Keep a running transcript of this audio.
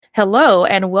Hello,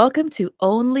 and welcome to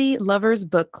Only Lovers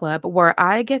Book Club, where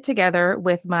I get together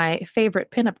with my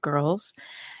favorite pinup girls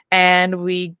and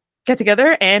we get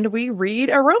together and we read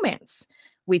a romance.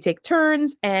 We take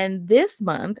turns, and this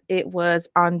month it was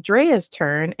Andrea's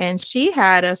turn, and she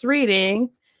had us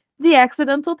reading The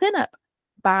Accidental Pinup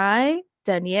by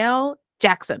Danielle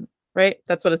Jackson, right?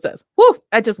 That's what it says. Woo!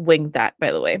 I just winged that,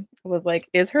 by the way. I was like,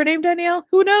 is her name Danielle?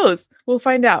 Who knows? We'll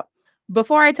find out.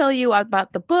 Before I tell you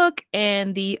about the book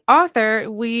and the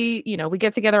author, we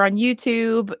get together on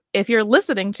YouTube. If you're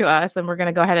listening to us, then we're going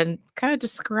to go ahead and kind of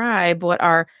describe what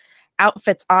our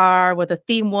outfits are, what the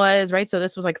theme was, right? So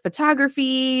this was like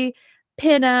photography,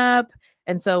 pinup,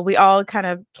 and so we all kind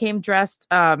of came dressed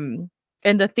in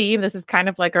the theme. This is kind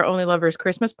of like our Only Lovers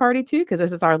Christmas party too, because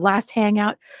this is our last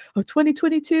hangout of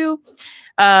 2022.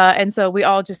 And so we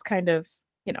all just kind of,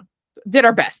 did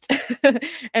our best.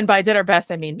 And by did our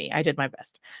best, I mean me. I did my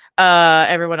best.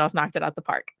 Everyone else knocked it out the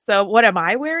park. So what am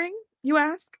I wearing, you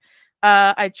ask?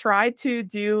 I tried to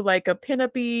do like a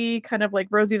pin-up-y, kind of like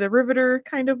Rosie the Riveter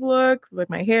kind of look. Like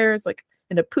my hair is like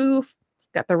in a poof.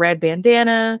 Got the red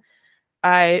bandana.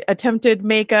 I attempted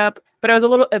makeup, but I was a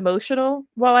little emotional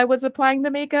while I was applying the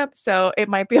makeup. So it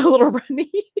might be a little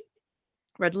runny.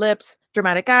 Red lips,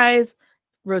 dramatic eyes,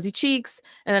 rosy cheeks.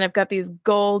 And then I've got these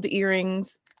gold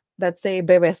earrings that say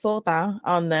bebesota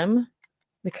on them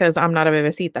because I'm not a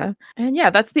bebecita. And yeah,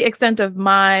 that's the extent of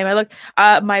my look.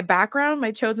 My background,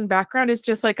 my chosen background is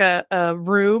just like a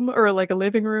room or like a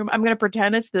living room. I'm going to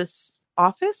pretend it's this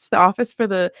office, the office for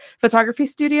the photography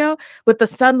studio with the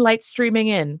sunlight streaming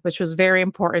in, which was very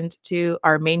important to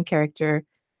our main character.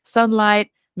 Sunlight,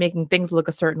 making things look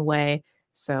a certain way.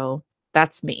 So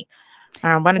that's me.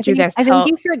 Why don't you guys I think tell?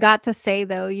 you forgot to say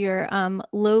though your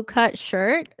low cut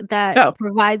shirt that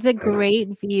provides a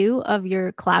great view of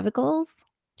your clavicles.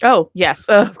 Oh, yes,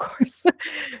 of course.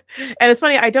 And it's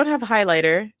funny, I don't have a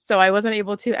highlighter, so I wasn't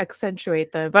able to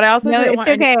accentuate them. But I also didn't want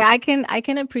okay. I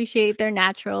can appreciate their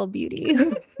natural beauty.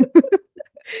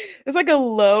 It's like a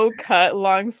low cut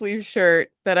long sleeve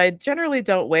shirt that I generally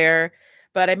don't wear,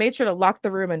 but I made sure to lock the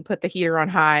room and put the heater on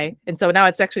high. And so now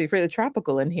it's actually really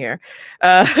tropical in here.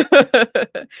 Uh,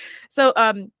 so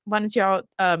why don't y'all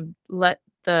let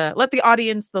the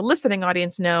audience, the listening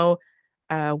audience know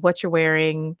what you're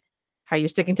wearing, how you're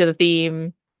sticking to the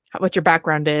theme, what your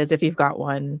background is, if you've got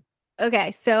one.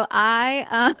 Okay, so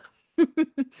I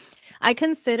I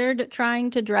considered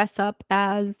trying to dress up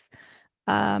as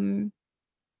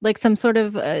like some sort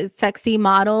of sexy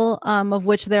model, of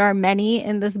which there are many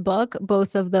in this book,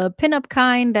 both of the pinup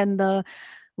kind and the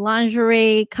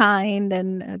lingerie kind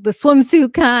and the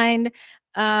swimsuit kind.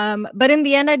 But in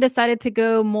the end, I decided to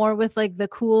go more with like the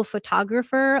cool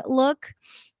photographer look.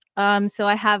 So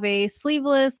I have a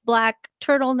sleeveless black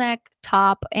turtleneck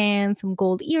top and some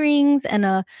gold earrings and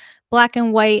a black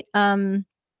and white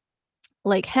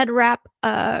like head wrap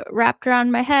wrapped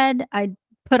around my head. I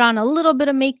put on a little bit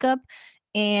of makeup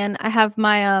and I have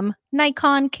my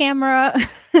Nikon camera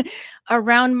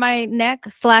around my neck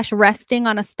 / resting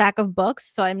on a stack of books,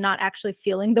 so I'm not actually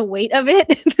feeling the weight of it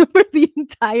for the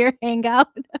entire hangout.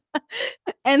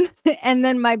 and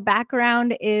then my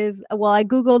background is, well, I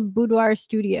googled boudoir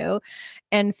studio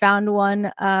and found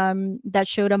one that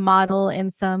showed a model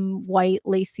in some white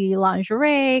lacy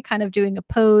lingerie, kind of doing a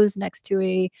pose next to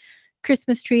a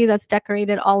Christmas tree that's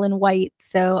decorated all in white.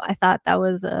 So I thought that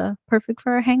was perfect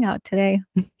for our hangout today.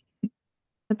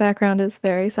 The background is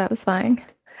very satisfying.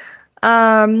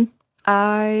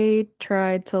 I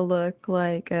tried to look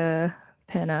like a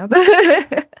pinup.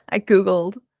 I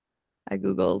googled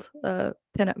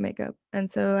pinup makeup,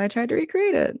 and so I tried to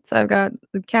recreate it. So I've got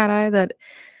the cat eye that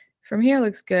from here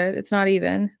looks good. It's not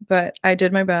even, but I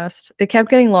did my best. It kept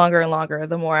getting longer and longer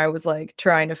the more I was like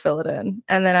trying to fill it in.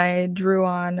 And then I drew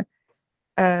on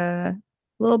a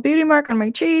little beauty mark on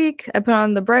my cheek. I put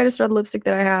on the brightest red lipstick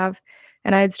that I have,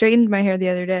 and I had straightened my hair the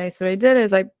other day. So what I did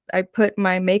is I put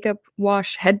my makeup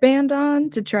wash headband on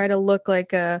to try to look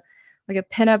like a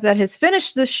pinup that has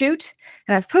finished the shoot,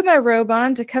 and I've put my robe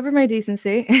on to cover my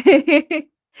decency.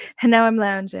 And now I'm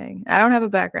lounging. I don't have a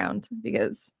background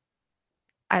because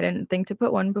I didn't think to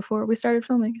put one before we started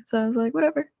filming. So I was like,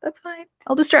 whatever, that's fine.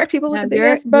 I'll distract people with a big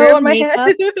ass bow on my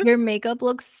head. Your makeup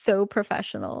looks so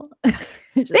professional.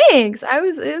 Thanks. I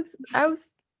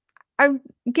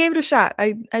gave it a shot.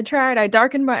 I tried. I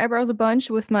darkened my eyebrows a bunch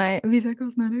with my Viva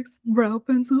Cosmetics brow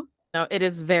pencil. No, it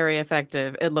is very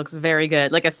effective. It looks very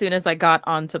good. Like as soon as I got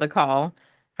onto the call,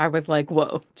 I was like,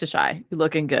 whoa, Tashai, you're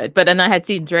looking good. But then I had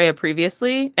seen Drea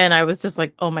previously and I was just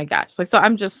like, oh my gosh. Like, so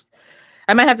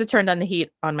I might have to turn down the heat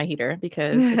on my heater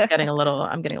because I'm getting a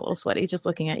little sweaty just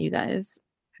looking at you guys.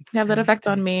 You have that effect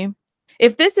on me.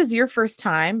 If this is your first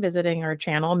time visiting our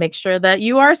channel, make sure that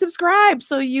you are subscribed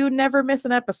so you never miss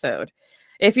an episode.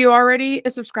 If you already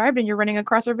subscribed and you're running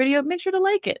across our video, make sure to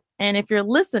like it. And if you're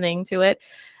listening to it,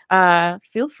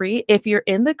 feel free, if you're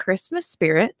in the Christmas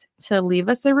spirit, to leave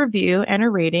us a review and a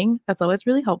rating. That's always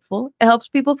really helpful. It helps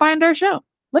people find our show.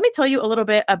 Let me tell you a little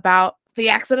bit about The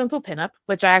Accidental Pinup,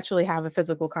 which I actually have a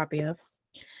physical copy of.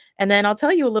 And then I'll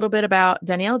tell you a little bit about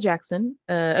Danielle Jackson,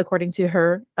 according to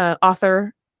her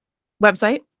author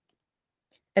website.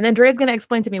 And then Drea's going to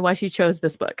explain to me why she chose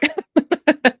this book.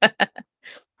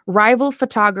 Rival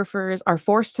photographers are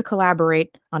forced to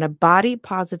collaborate on a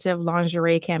body-positive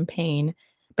lingerie campaign,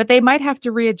 but they might have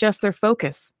to readjust their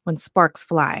focus when sparks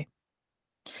fly.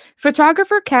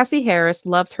 Photographer Cassie Harris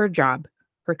loves her job.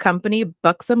 Her company,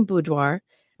 Buxom Boudoir,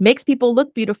 makes people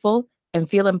look beautiful and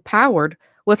feel empowered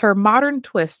with her modern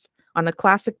twist on the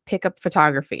classic pickup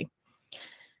photography.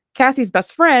 Cassie's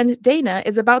best friend, Dana,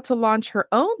 is about to launch her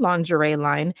own lingerie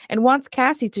line and wants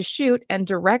Cassie to shoot and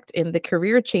direct in the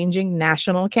career-changing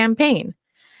national campaign.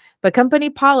 But company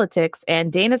politics and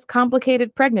Dana's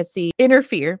complicated pregnancy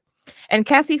interfere, and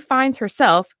Cassie finds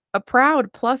herself, a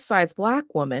proud plus-size Black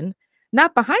woman,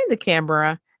 not behind the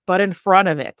camera, but in front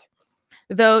of it.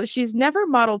 Though she's never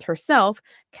modeled herself,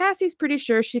 Cassie's pretty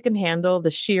sure she can handle the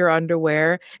sheer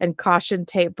underwear and caution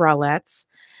tape bralettes.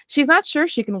 She's not sure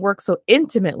she can work so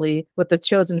intimately with the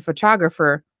chosen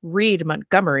photographer, Reed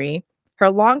Montgomery,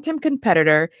 her longtime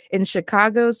competitor in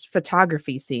Chicago's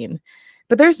photography scene.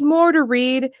 But there's more to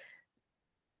Reed.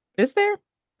 Is there?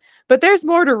 But there's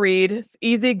more to Reed's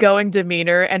easygoing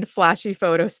demeanor and flashy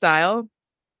photo style.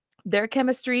 Their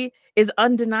chemistry is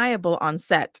undeniable on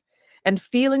set, and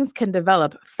feelings can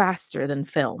develop faster than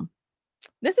film.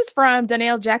 This is from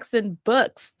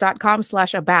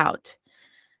DanielleJacksonBooks.com/about.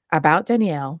 About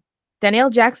Danielle. Danielle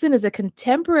Jackson is a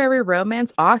contemporary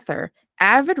romance author,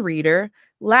 avid reader,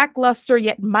 lackluster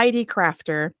yet mighty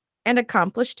crafter, and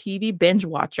accomplished TV binge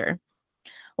watcher.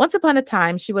 Once upon a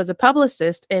time, she was a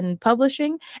publicist in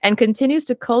publishing and continues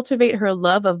to cultivate her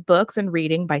love of books and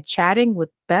reading by chatting with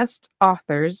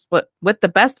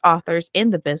the best authors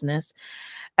in the business,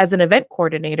 as an event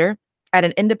coordinator at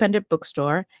an independent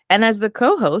bookstore, and as the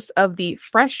co-host of the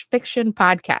Fresh Fiction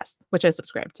podcast, which I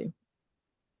subscribe to.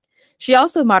 She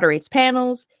also moderates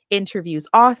panels, interviews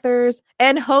authors,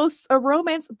 and hosts a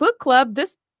romance book club.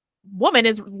 This woman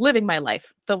is living my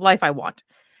life, the life I want.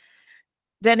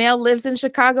 Danielle lives in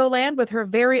Chicagoland with her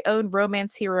very own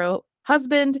romance hero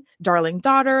husband, darling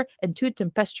daughter, and 2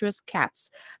 tempestuous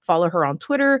cats. Follow her on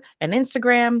Twitter and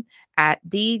Instagram at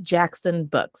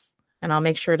djacksonbooks. And I'll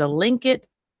make sure to link it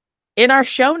in our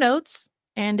show notes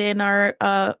and in our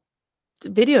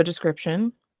video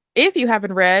description. If you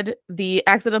haven't read The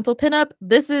Accidental Pinup,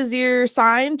 this is your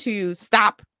sign to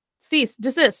stop, cease,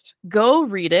 desist, go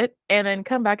read it, and then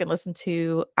come back and listen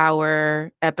to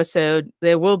our episode.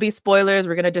 There will be spoilers.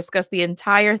 We're going to discuss the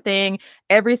entire thing,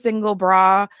 every single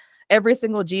bra, every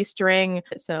single G-string.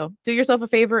 So do yourself a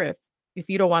favor if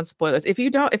you don't want spoilers. If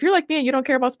you're like me and you don't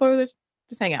care about spoilers,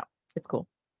 just hang out. It's cool.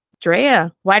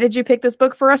 Drea, why did you pick this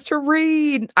book for us to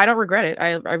read? I don't regret it.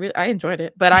 I enjoyed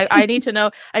it, but I need to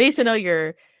know. I need to know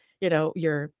your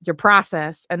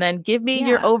process, and then give me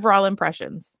your overall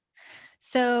impressions.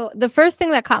 So the first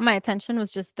thing that caught my attention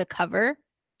was just the cover.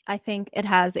 I think it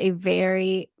has a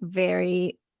very,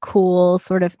 very cool,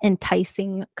 sort of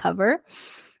enticing cover.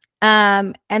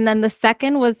 And then the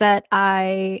second was that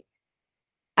I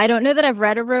don't know that I've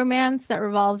read a romance that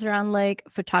revolves around like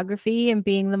photography and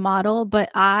being the model,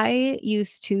 but I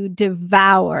used to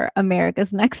devour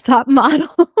America's Next Top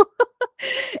Model.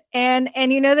 and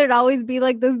there'd always be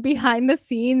like this behind the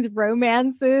scenes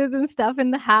romances and stuff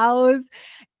in the house.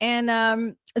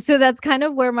 And so that's kind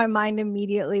of where my mind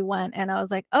immediately went. And I was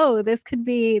like, oh, this could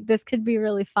be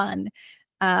really fun.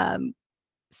 And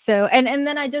then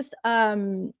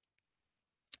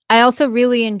I also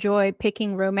really enjoy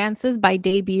picking romances by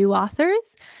debut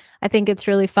authors. I think it's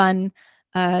really fun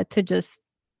to just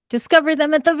discover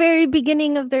them at the very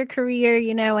beginning of their career,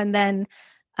 and then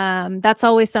that's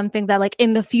always something that, like,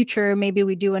 in the future, maybe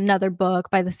we do another book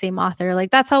by the same author.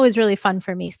 Like, that's always really fun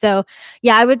for me. So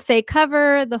yeah, I would say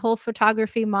cover, the whole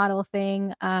photography model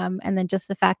thing, and then just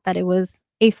the fact that it was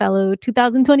a fellow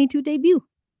 2022 debut.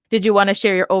 Did you want to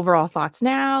share your overall thoughts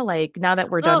now? Like, now that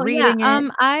we're done reading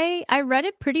it? I read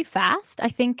it pretty fast. I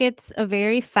think it's a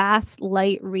very fast,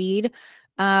 light read.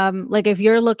 Like, if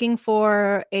you're looking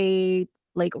for a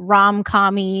like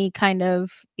rom-com-y kind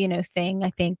of, thing, I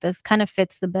think this kind of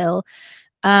fits the bill.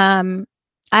 I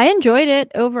enjoyed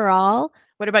it overall.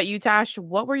 What about you, Tash?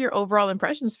 What were your overall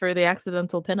impressions for The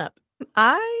Accidental Pinup?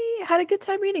 I had a good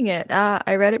time reading it.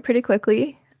 I read it pretty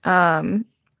quickly. Um,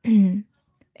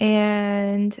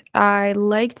 and I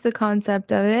liked the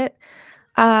concept of it.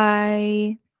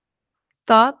 I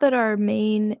thought that our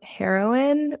main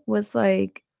heroine was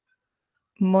like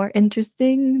more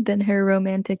interesting than her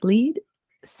romantic lead.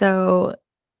 So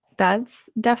that's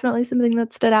definitely something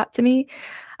that stood out to me.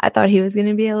 I thought he was going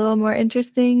to be a little more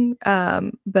interesting.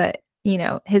 But, you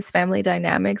know, his family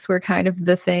dynamics were kind of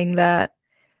the thing that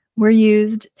were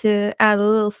used to add a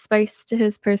little spice to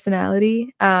his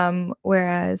personality.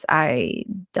 Whereas I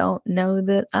don't know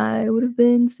that I would have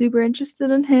been super interested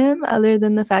in him other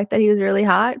than the fact that he was really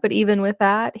hot. But even with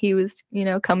that, he was, you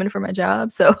know, coming for my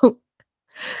job. So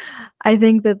I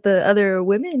think that the other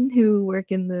women who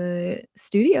work in the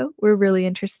studio were really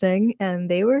interesting and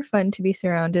they were fun to be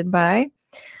surrounded by.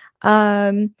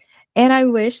 Um, and I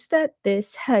wish that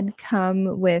this had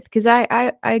come with, because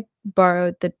I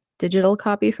borrowed the digital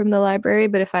copy from the library,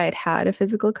 but if I had had a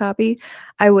physical copy,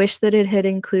 I wish that it had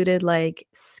included like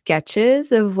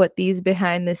sketches of what these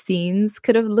behind the scenes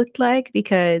could have looked like,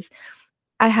 because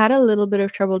I had a little bit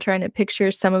of trouble trying to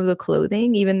picture some of the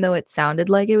clothing, even though it sounded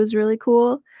like it was really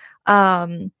cool.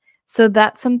 Um, so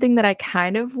that's something that I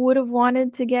kind of would have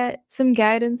wanted to get some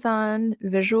guidance on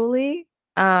visually.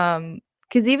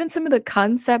 Because even some of the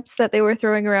concepts that they were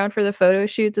throwing around for the photo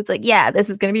shoots, it's like, yeah, this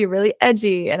is going to be really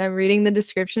edgy. And I'm reading the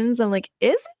descriptions. I'm like,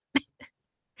 is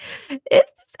this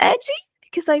edgy?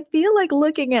 Because I feel like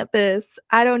looking at this,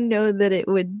 I don't know that it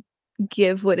would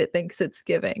give what it thinks it's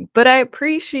giving. But I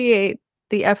appreciate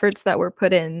the efforts that were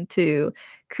put into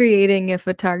creating a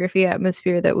photography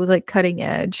atmosphere that was like cutting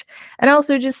edge and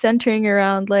also just centering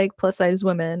around like plus size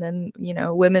women and, you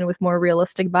know, women with more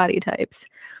realistic body types.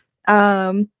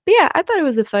 But yeah, I thought it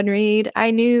was a fun read.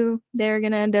 I knew they were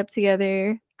going to end up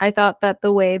together. I thought that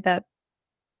the way that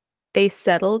they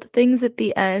settled things at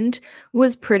the end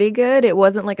was pretty good. It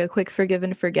wasn't like a quick forgive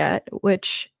and forget,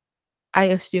 which I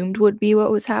assumed would be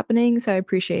what was happening, so I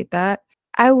appreciate that.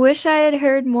 I wish I had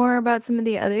heard more about some of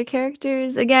the other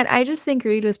characters. Again, I just think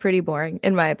Reed was pretty boring,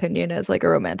 in my opinion, as like a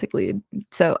romantic lead.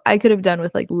 So I could have done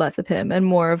with like less of him and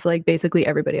more of like basically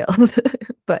everybody else.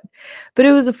 but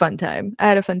it was a fun time. I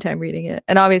had a fun time reading it.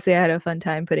 And obviously I had a fun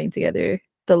time putting together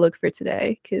the look for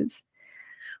today because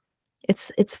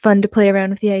it's fun to play around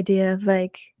with the idea of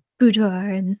like boudoir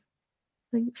and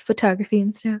like photography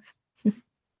and stuff.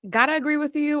 Gotta agree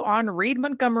with you on Reed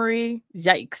Montgomery.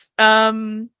 Yikes.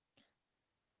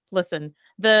 Listen,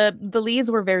 the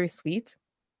leads were very sweet.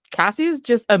 Cassie was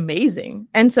just amazing.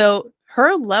 And so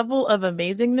her level of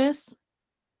amazingness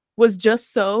was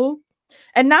just so,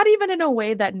 and not even in a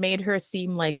way that made her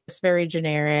seem like just very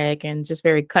generic and just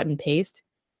very cut and paste.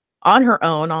 On her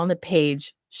own, on the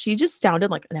page, she just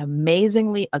sounded like an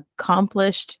amazingly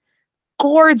accomplished,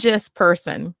 gorgeous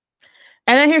person.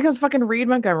 And then here comes fucking Reed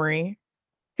Montgomery,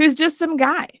 who's just some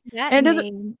guy. That And doesn't,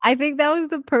 name. I think that was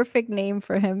the perfect name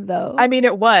for him, though. I mean,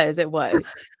 it was.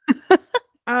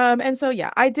 And so yeah,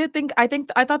 I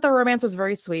thought the romance was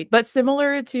very sweet, but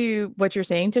similar to what you're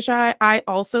saying, Tasha, I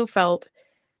also felt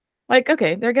like,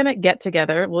 okay, they're gonna get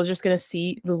together.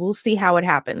 We'll see how it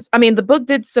happens. I mean, the book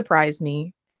did surprise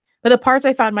me, but the parts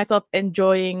I found myself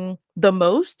enjoying the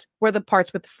most were the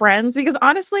parts with friends, because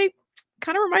honestly,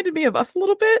 kind of reminded me of us a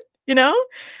little bit, you know?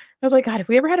 I was like, God, if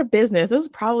we ever had a business, this is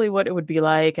probably what it would be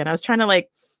like. And I was trying to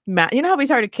like you know how we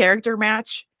started character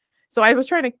match? So I was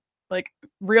trying to like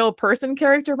real person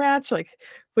character match, like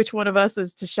which one of us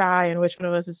is Tashai and which one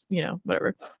of us is, you know,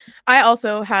 whatever. I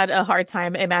also had a hard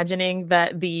time imagining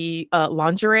that the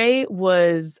lingerie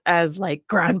was as like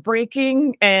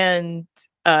groundbreaking and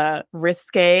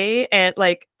risque, and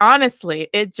like honestly,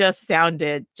 it just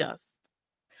sounded just,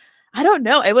 I don't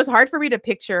know. It was hard for me to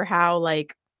picture how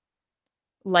like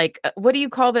what do you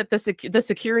call that, the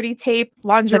security tape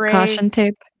lingerie, The caution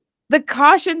tape. the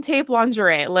caution tape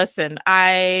lingerie. Listen,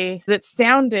 it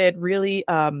sounded really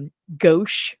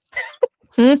gauche.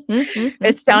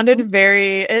 It sounded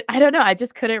very, I don't know, I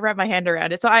just couldn't wrap my hand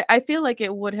around it. So I feel like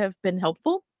it would have been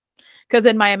helpful, because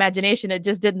in my imagination it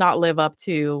just did not live up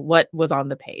to what was on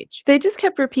the page. They just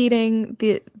kept repeating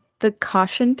the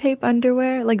caution tape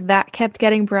underwear, like that kept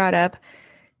getting brought up.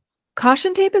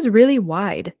 Caution tape is really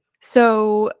wide.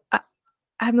 So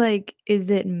I'm like, is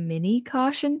it mini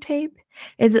caution tape?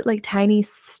 Is it like tiny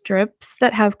strips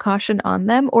that have caution on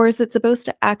them? Or is it supposed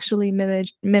to actually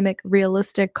mimic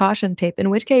realistic caution tape?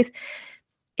 In which case,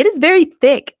 it is very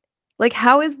thick. Like,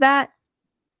 how is that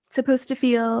supposed to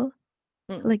feel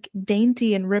like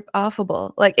dainty and rip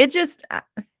offable? Like, it just.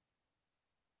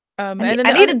 I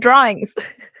needed drawings.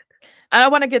 I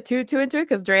don't want to get too into it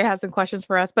because Dre has some questions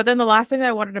for us. But then the last thing that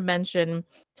I wanted to mention,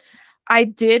 I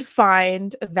did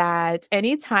find that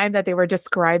anytime that they were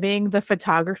describing the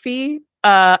photography,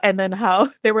 and then how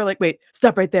they were like, wait,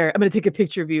 stop right there. I'm gonna take a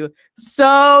picture of you.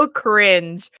 So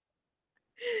cringe.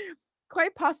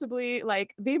 Quite possibly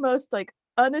like the most like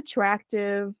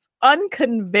unattractive,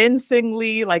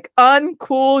 unconvincingly like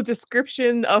uncool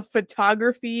description of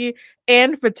photography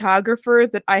and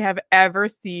photographers that I have ever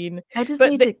seen. I just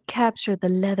But need to capture the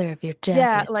leather of your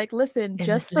yeah, jacket like listen, in this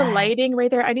just the light. lighting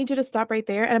right there. I need you to stop right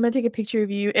there and I'm gonna take a picture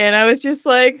of you. And I was just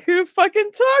like, who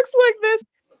fucking talks like this?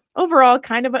 Overall,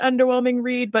 kind of an underwhelming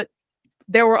read, but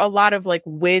there were a lot of like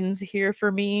wins here for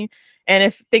me. And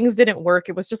if things didn't work,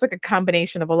 it was just like a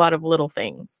combination of a lot of little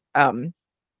things.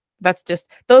 That's just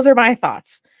those are my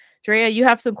thoughts. Drea, you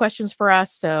have some questions for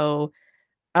us, so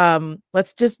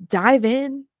let's just dive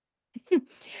in.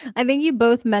 I think you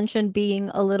both mentioned being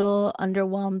a little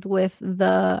underwhelmed with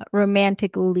the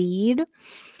romantic lead.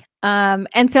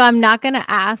 And so I'm not going to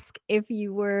ask if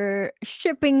you were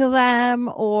shipping them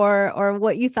or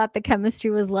what you thought the chemistry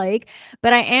was like,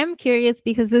 but I am curious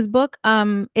because this book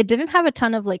it didn't have a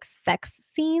ton of like sex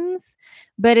scenes,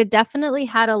 but it definitely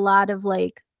had a lot of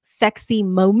like sexy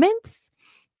moments.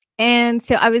 And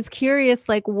so I was curious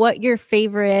like what your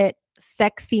favorite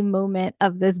sexy moment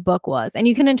of this book was. And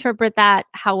you can interpret that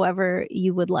however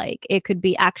you would like. It could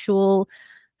be actual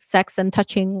sex and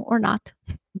touching or not.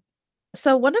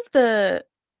 So one of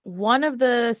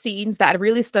the scenes that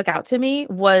really stuck out to me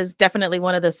was definitely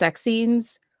one of the sex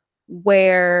scenes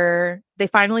where they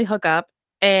finally hook up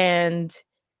and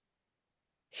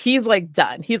he's like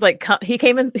done. He's like he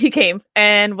came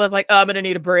and was like, oh, I'm gonna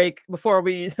need a break before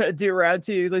we do round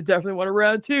two. He's like, definitely want a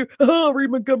round two. Oh,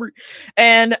 Reed Montgomery.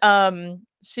 And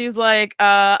she's like,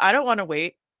 I don't want to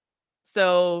wait.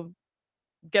 So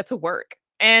get to work.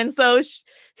 And so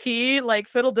he like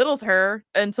fiddle diddles her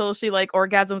until she like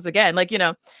orgasms again. Like, you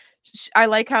know, I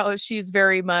like how she's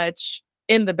very much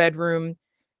in the bedroom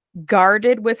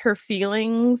guarded with her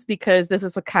feelings because this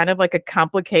is a kind of like a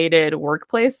complicated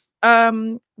workplace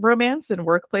romance and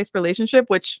workplace relationship,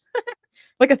 which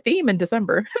like a theme in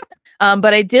December.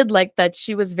 But I did like that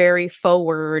she was very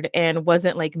forward and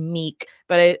wasn't like meek,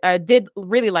 but I did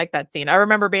really like that scene. I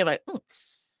remember being like,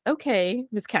 okay,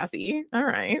 Miss Cassie, all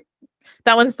right.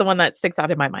 That one's the one that sticks out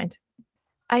in my mind.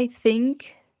 I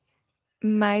think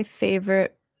my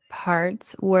favorite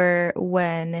parts were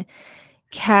when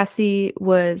Cassie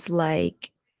was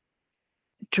like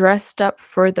dressed up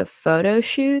for the photo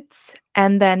shoots,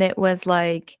 and then it was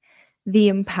like the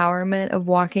empowerment of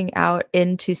walking out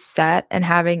into set and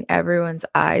having everyone's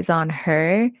eyes on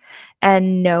her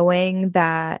and knowing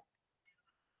that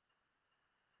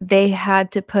they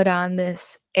had to put on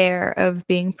this air of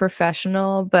being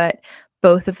professional, but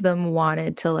both of them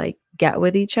wanted to like get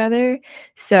with each other.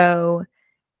 So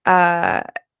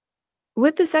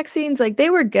with the sex scenes, like they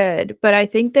were good, but I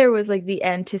think there was like the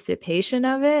anticipation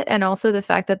of it and also the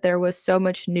fact that there was so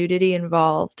much nudity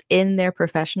involved in their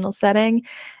professional setting,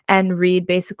 and Reed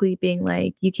basically being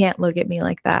like, you can't look at me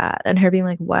like that, and her being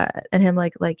like, what? And him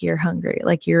like you're hungry,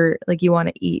 like you're like you want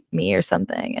to eat me or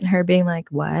something, and her being like,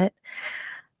 what?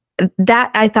 That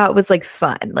I thought was like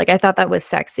fun. Like I thought that was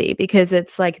sexy because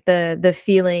it's like the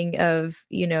feeling of,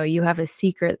 you know, you have a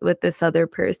secret with this other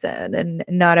person and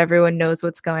not everyone knows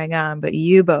what's going on, but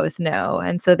you both know.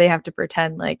 And so they have to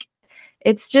pretend like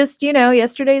it's just, you know,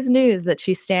 yesterday's news that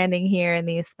she's standing here in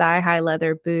these thigh-high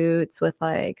leather boots with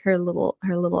like her little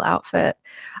outfit.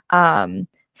 So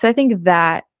I think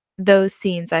that those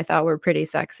scenes I thought were pretty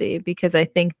sexy because I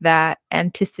think that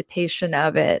anticipation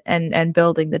of it and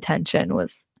building the tension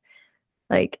was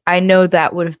like, I know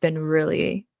that would have been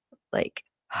really like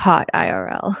hot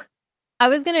IRL. I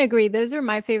was gonna agree. Those were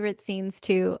my favorite scenes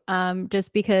too.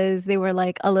 Just because they were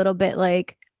like a little bit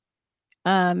like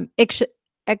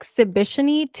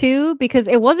exhibition-y too, because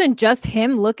it wasn't just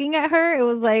him looking at her. It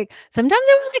was like sometimes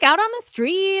they were like out on the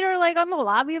street or like on the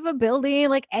lobby of a building,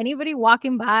 like anybody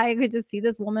walking by could just see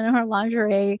this woman in her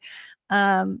lingerie.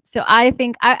 So I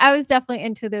think I was definitely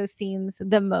into those scenes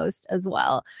the most as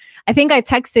well. I think I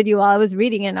texted you while I was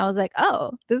reading it and I was like,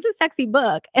 oh, this is a sexy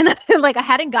book. And like I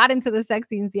hadn't gotten to the sex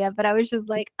scenes yet, but I was just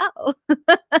like, oh,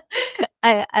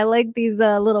 I like these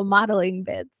little modeling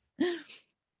bits.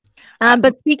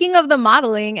 But speaking of the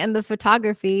modeling and the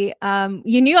photography,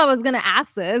 you knew I was going to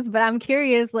ask this, but I'm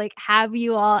curious, like, have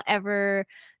you all ever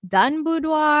done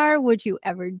boudoir? Would you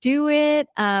ever do it?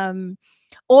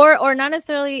 Or not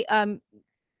necessarily,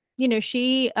 you know,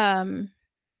 she kind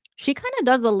of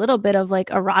does a little bit of like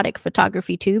erotic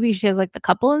photography too, because she has like the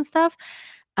couple and stuff,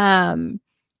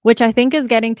 which I think is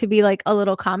getting to be like a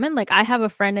little common. Like I have a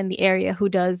friend in the area who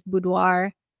does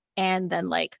boudoir and then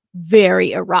like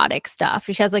very erotic stuff.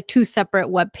 She has like 2 separate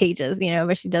web pages,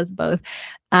 but she does both.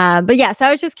 But yeah, so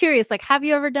I was just curious, like, have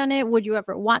you ever done it? Would you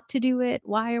ever want to do it?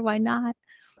 Why or why not?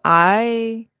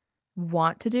 I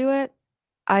want to do it.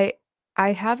 I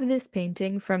have this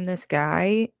painting from this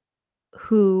guy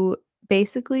who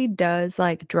basically does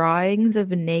like drawings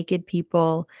of naked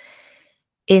people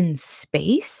in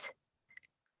space.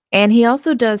 And he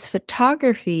also does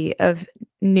photography of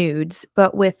nudes,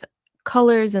 but with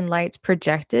colors and lights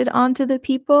projected onto the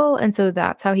people. And so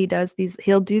that's how he does these.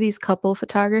 He'll do these couple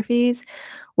photographies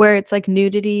where it's like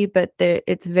nudity, but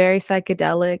it's very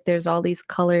psychedelic. There's all these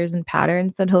colors and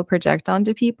patterns that he'll project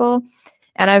onto people.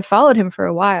 And I've followed him for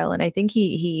a while, and I think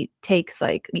he takes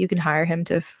like, you can hire him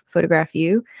to photograph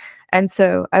you. And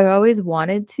so I've always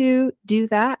wanted to do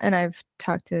that, and I've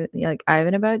talked to like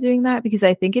Ivan about doing that because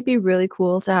I think it'd be really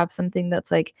cool to have something that's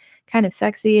like kind of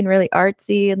sexy and really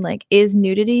artsy and like is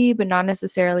nudity but not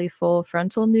necessarily full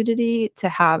frontal nudity to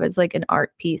have as like an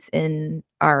art piece in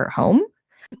our home.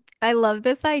 I love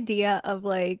this idea of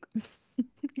like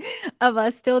of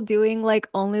us still doing like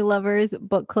Only Lovers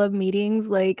book club meetings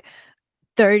like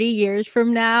 30 years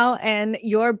from now, and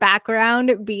your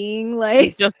background being like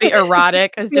it's just the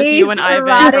erotic. It's just you and Ivan,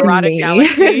 Just erotic me.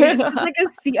 galaxy.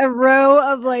 It's like a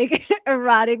row of like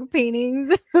erotic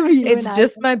paintings of you It's and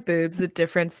just my boobs at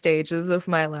different stages of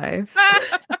my life.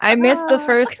 I missed the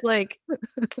first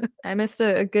I missed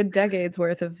a good decade's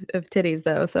worth of titties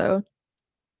though, so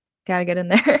gotta get in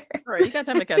there. All right, you got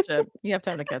time to catch up. You have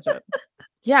time to catch up.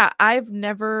 Yeah, I've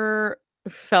never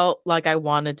felt like I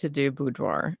wanted to do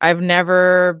boudoir. I've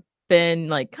never been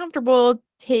like comfortable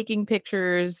taking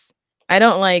pictures. I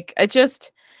don't like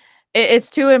it's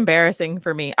too embarrassing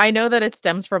for me. I know that it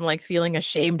stems from like feeling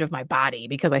ashamed of my body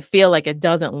because I feel like it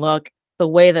doesn't look the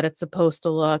way that it's supposed to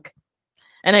look.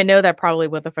 And I know that probably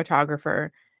with a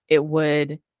photographer it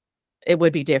would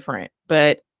be different.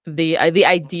 But the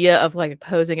idea of like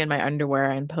posing in my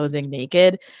underwear and posing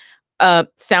naked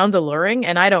sounds alluring,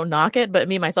 and I don't knock it, but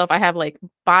me myself, I have like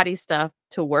body stuff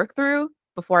to work through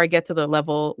before I get to the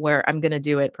level where I'm going to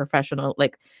do it professional,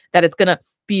 like that it's going to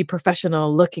be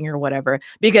professional looking or whatever.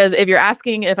 Because if you're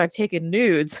asking if I've taken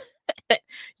nudes,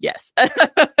 yes.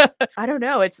 I don't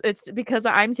know. It's because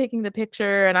I'm taking the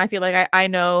picture and I feel like I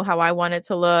know how I want it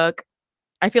to look.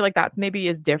 I feel like that maybe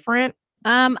is different.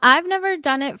 I've never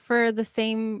done it for the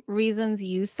same reasons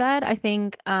you said. I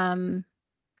think I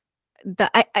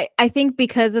think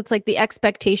because it's like the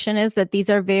expectation is that these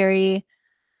are very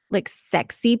like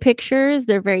sexy pictures,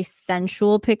 they're very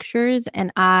sensual pictures,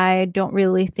 and I don't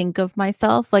really think of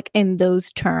myself like in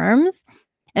those terms.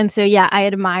 And so yeah, I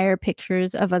admire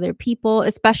pictures of other people,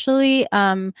 especially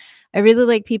I really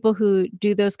like people who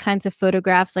do those kinds of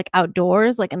photographs like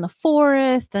outdoors, like in the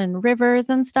forest and rivers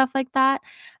and stuff like that.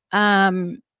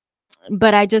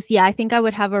 But I think I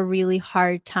would have a really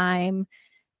hard time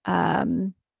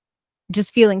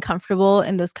just feeling comfortable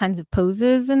in those kinds of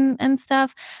poses and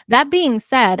stuff. That being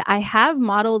said, I have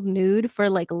modeled nude for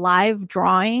like live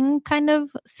drawing kind of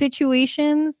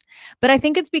situations, but I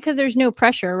think it's because there's no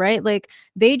pressure, right? Like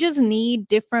they just need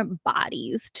different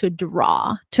bodies to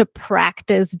draw, to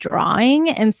practice drawing.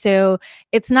 And so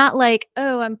it's not like,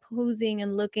 oh, I'm posing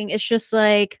and looking. It's just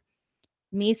like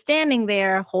me standing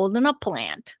there holding a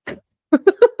plant.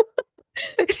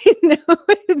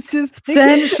 It's just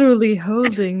Sensually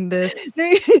holding this.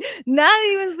 Not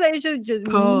even so, it's just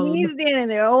me standing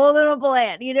there holding a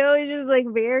plant. It's just like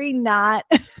very not.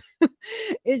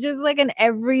 It's just like an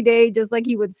everyday, just like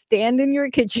you would stand in your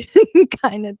kitchen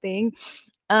kind of thing.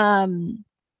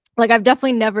 Like I've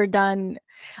definitely never done.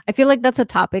 I feel like that's a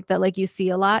topic that like you see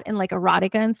a lot in like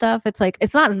erotica and stuff. It's like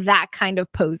it's not that kind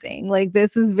of posing. Like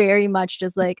this is very much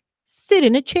just like sit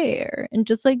in a chair and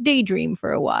just like daydream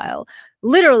for a while,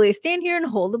 literally stand here and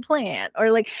hold a plant,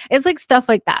 or like it's like stuff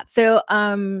like that. So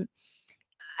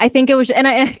I think it was, and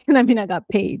I mean I got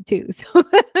paid too, so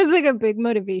that was like a big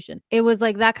motivation. It was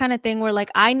like that kind of thing where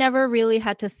like I never really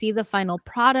had to see the final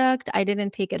product. I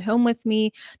didn't take it home with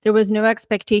me. There was no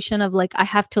expectation of like I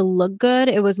have to look good.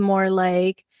 It was more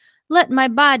like let my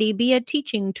body be a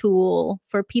teaching tool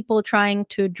for people trying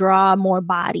to draw more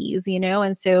bodies,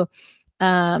 and so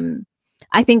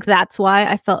I think that's why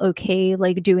I felt okay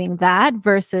like doing that,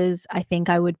 versus I think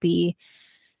I would be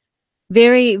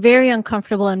very, very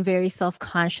uncomfortable and very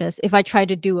self-conscious if I tried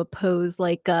to do a pose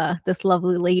like this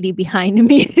lovely lady behind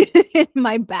me in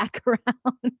my background,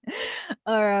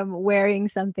 or wearing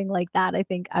something like that. I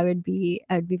think I would be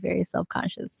very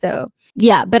self-conscious. So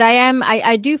yeah, but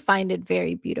I do find it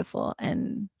very beautiful,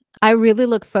 and I really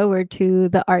look forward to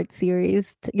the art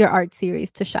series, your art series,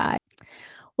 Tashai.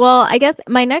 Well, I guess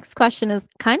my next question is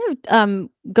kind of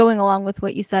going along with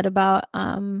what you said about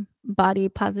body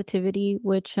positivity,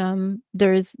 which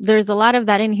there's a lot of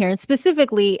that in here, and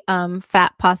specifically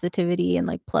fat positivity and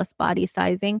like plus body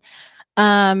sizing.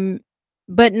 Um,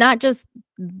 but not just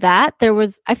that.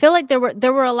 I feel like there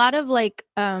were a lot of like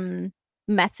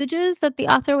messages that the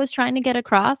author was trying to get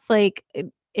across, like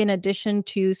in addition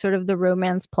to sort of the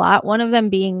romance plot. One of them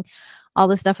being all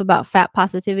the stuff about fat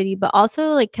positivity, but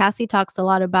also like Cassie talks a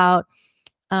lot about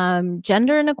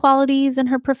gender inequalities in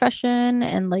her profession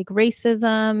and like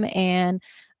racism and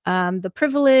the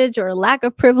privilege or lack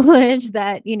of privilege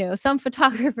that some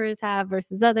photographers have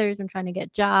versus others when trying to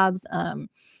get jobs. And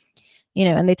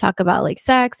they talk about like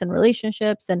sex and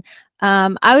relationships. And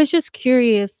I was just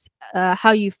curious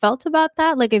how you felt about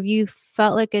that. Like, if you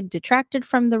felt like it detracted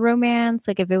from the romance,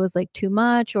 like if it was like too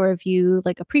much, or if you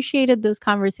like appreciated those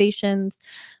conversations.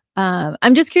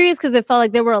 I'm just curious because it felt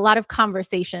like there were a lot of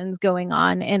conversations going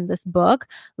on in this book,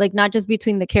 like not just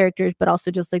between the characters, but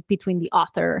also just like between the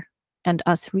author and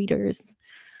us readers.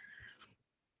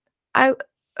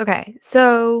 Okay,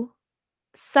 so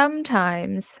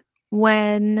sometimes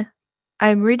when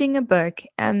I'm reading a book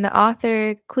and the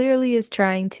author clearly is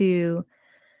trying to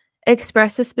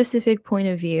express a specific point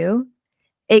of view,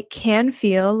 it can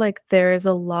feel like there's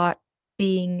a lot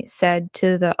being said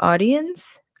to the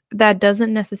audience that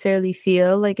doesn't necessarily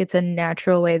feel like it's a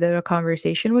natural way that a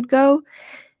conversation would go.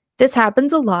 This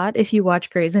happens a lot if you watch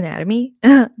Grey's Anatomy.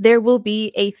 There will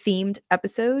be a themed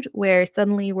episode where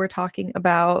suddenly we're talking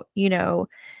about,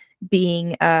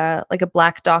 being like a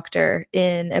black doctor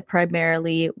in a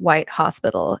primarily white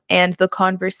hospital, and the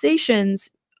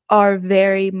conversations are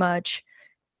very much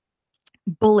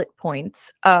bullet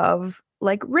points of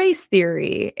like race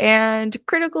theory and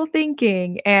critical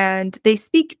thinking, and they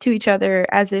speak to each other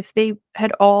as if they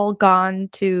had all gone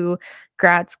to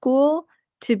grad school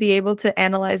to be able to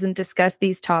analyze and discuss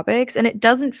these topics. And it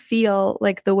doesn't feel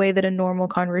like the way that a normal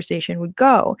conversation would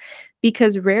go,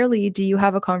 because rarely do you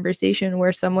have a conversation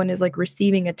where someone is like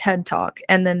receiving a TED talk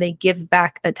and then they give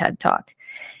back a TED talk.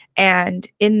 And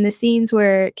in the scenes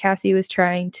where Cassie was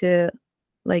trying to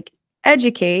like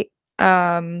educate,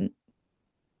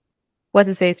 what's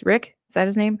his face? Rick? Is that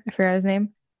his name? I forgot his name.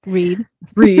 Reed.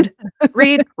 Rick!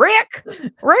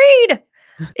 Reed!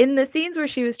 In the scenes where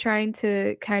she was trying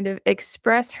to kind of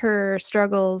express her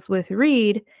struggles with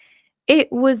Reed,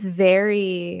 it was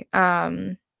very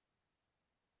it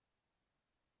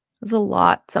was a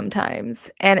lot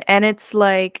sometimes. And it's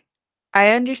like, I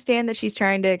understand that she's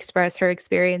trying to express her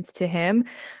experience to him,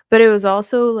 but it was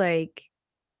also like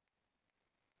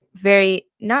very,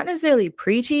 not necessarily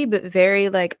preachy, but very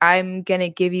like, I'm gonna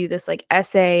give you this like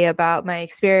essay about my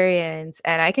experience.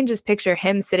 And I can just picture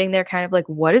him sitting there kind of like,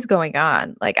 what is going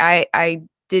on? Like, I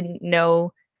didn't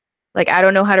know, like, I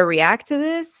don't know how to react to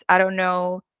this. I don't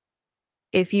know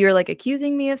if you're like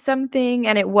accusing me of something.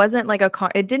 And it wasn't like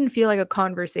it didn't feel like a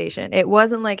conversation. It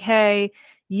wasn't like, hey,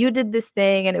 you did this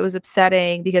thing and it was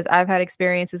upsetting because I've had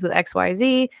experiences with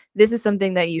XYZ. This is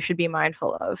something that you should be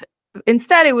mindful of.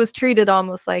 Instead, it was treated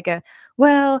almost like a,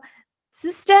 well,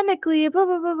 systemically, blah,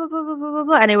 blah, blah, blah, blah, blah, blah,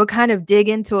 blah. And it would kind of dig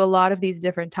into a lot of these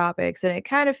different topics. And it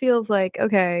kind of feels like,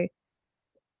 okay,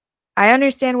 I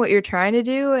understand what you're trying to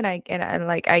do, and I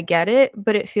get it,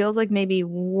 but it feels like maybe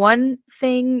one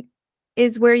thing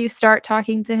is where you start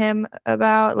talking to him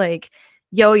about like,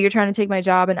 yo, you're trying to take my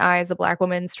job, and I, as a black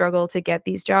woman, struggle to get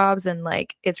these jobs, and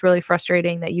like it's really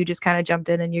frustrating that you just kind of jumped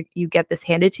in and you get this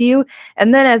handed to you.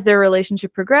 And then as their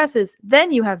relationship progresses,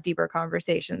 then you have deeper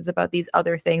conversations about these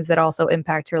other things that also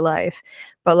impact your life.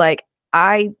 But like,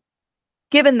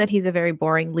 given that he's a very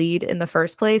boring lead in the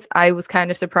first place, I was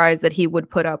kind of surprised that he would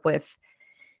put up with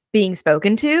being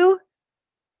spoken to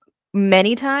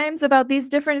many times about these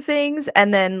different things,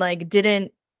 and then like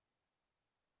didn't,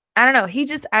 I don't know, he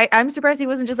just, I'm surprised he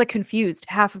wasn't just like confused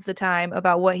half of the time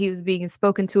about what he was being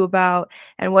spoken to about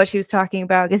and what she was talking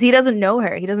about, because he doesn't know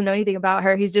her. He doesn't know anything about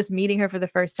her. He's just meeting her for the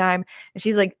first time, and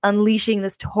she's like unleashing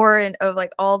this torrent of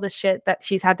like all the shit that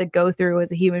she's had to go through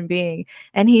as a human being.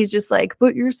 And he's just like,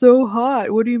 but you're so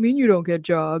hot. What do you mean you don't get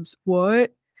jobs?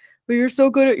 What? But you're so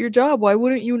good at your job. Why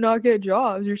wouldn't you not get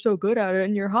jobs? You're so good at it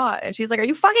and you're hot. And she's like, are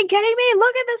you fucking kidding me?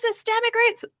 Look at the systemic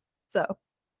rates. So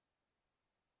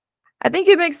I think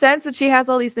it makes sense that she has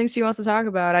all these things she wants to talk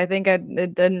about. I think it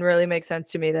didn't really make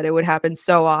sense to me that it would happen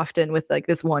so often with like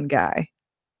this one guy.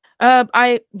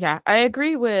 I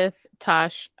agree with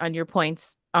Tosh on your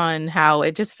points on how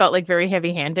it just felt like very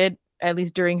heavy-handed, at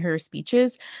least during her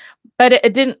speeches. But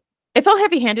it felt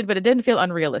heavy-handed, but it didn't feel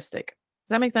unrealistic.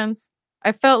 Does that make sense?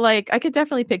 I felt like I could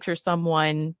definitely picture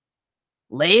someone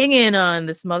laying in on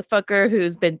this motherfucker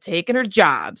who's been taking her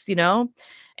jobs, you know?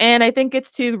 And I think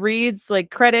it's to Reed's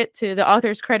like credit, to the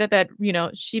author's credit, that, you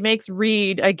know, she makes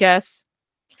Reed, I guess,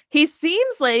 he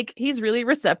seems like he's really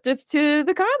receptive to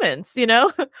the comments, you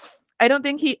know? I don't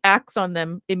think he acts on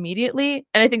them immediately.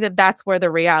 And I think that that's where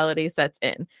the reality sets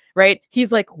in, right?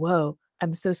 He's like, whoa,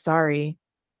 I'm so sorry.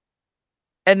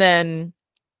 And then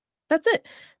that's it.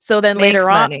 So then Makes later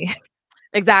on, money.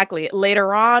 exactly.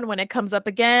 Later on, when it comes up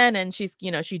again, and she's,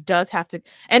 you know, she does have to,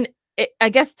 and I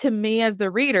guess to me as the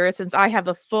reader, since I have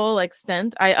the full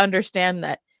extent, I understand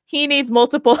that he needs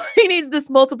multiple, he needs this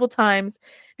multiple times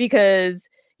because,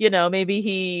 you know, maybe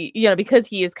he, you know, because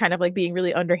he is kind of like being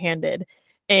really underhanded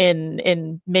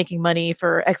in making money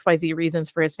for XYZ reasons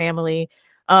for his family.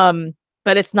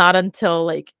 But it's not until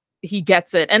like he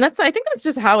gets it. And that's, I think that's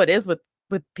just how it is with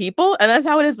people, and that's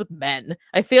how it is with men.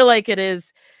 I feel like it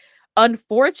is,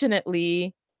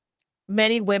 unfortunately,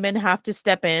 many women have to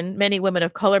step in, many women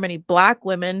of color, many Black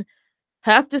women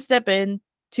have to step in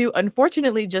to,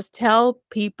 unfortunately, just tell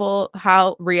people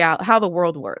how the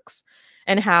world works,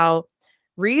 and how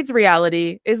Reed's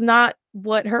reality is not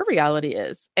what her reality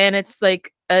is. And it's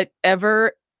like a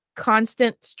ever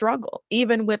constant struggle.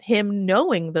 Even with him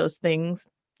knowing those things,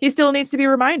 he still needs to be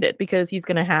reminded, because he's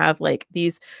going to have like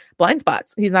these blind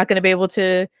spots. He's not going to be able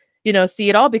to, you know, see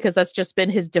it all, because that's just been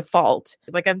his default.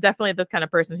 Like, I'm definitely this kind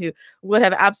of person who would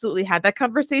have absolutely had that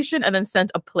conversation and then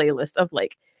sent a playlist of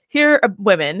like, here are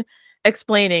women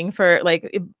explaining for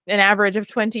like an average of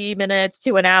 20 minutes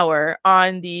to an hour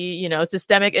on the, you know,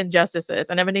 systemic injustices,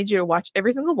 and I'm gonna need you to watch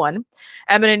every single one.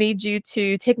 I'm gonna need you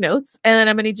to take notes, and then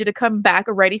I'm gonna need you to come back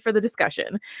ready for the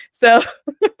discussion. So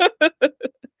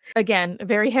again,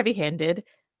 very heavy-handed,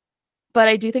 but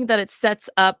I do think that it sets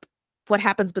up what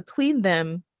happens between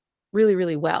them really,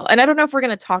 really well. And I don't know if we're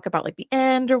gonna talk about like the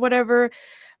end or whatever.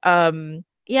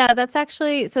 Yeah, that's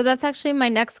actually my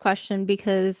next question,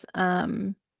 because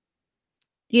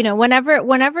you know,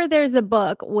 whenever there's a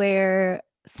book where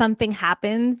something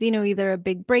happens, you know, either a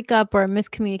big breakup or a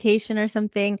miscommunication or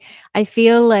something, I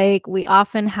feel like we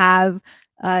often have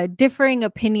differing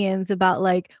opinions about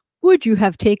like, would you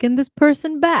have taken this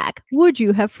person back? Would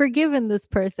you have forgiven this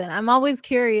person? I'm always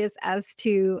curious as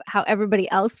to how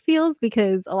everybody else feels,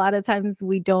 because a lot of times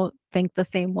we don't think the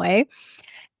same way.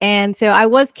 And so I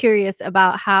was curious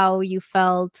about how you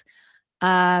felt,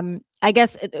 I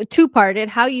guess two-parted,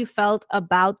 how you felt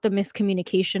about the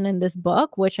miscommunication in this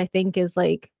book, which I think is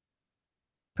like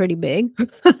pretty big.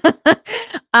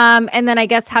 And then I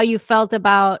guess how you felt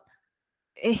about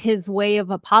his way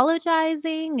of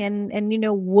apologizing, and you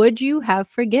know, would you have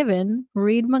forgiven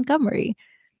Reed Montgomery?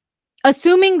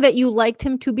 Assuming that you liked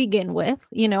him to begin with,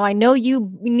 you know, I know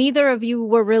neither of you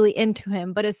were really into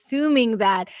him, but assuming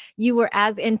that you were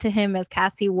as into him as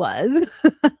Cassie was,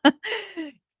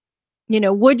 you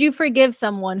know, would you forgive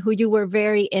someone who you were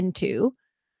very into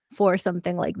for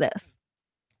something like this?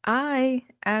 I,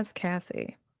 as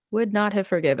Cassie, would not have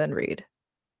forgiven Reed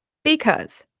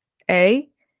because A,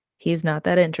 he's not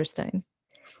that interesting.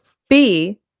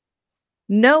 B,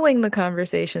 knowing the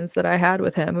conversations that I had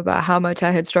with him about how much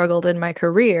I had struggled in my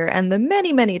career and the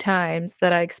many, many times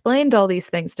that I explained all these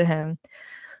things to him,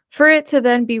 for it to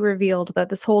then be revealed that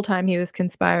this whole time he was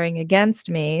conspiring against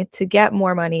me to get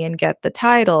more money and get the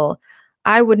title,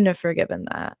 I wouldn't have forgiven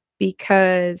that,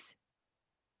 because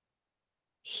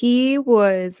he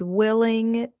was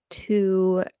willing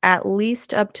to, at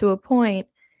least up to a point,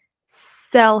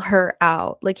 sell her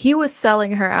out. Like, he was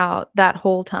selling her out that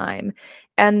whole time.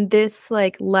 And this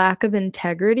like lack of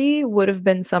integrity would have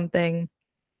been something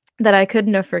that I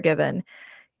couldn't have forgiven.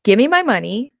 Give me my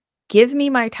money, give me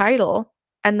my title,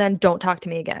 and then don't talk to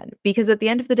me again. Because at the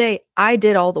end of the day, I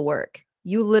did all the work.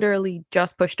 You literally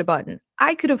just pushed a button.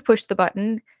 I could have pushed the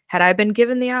button had I been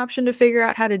given the option to figure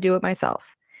out how to do it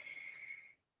myself.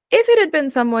 If it had been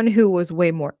someone who was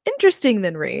way more interesting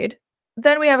than Reed,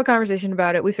 then we have a conversation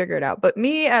about it, we figure it out. But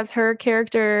me as her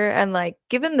character, and like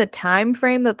given the time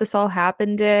frame that this all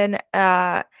happened in,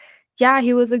 yeah,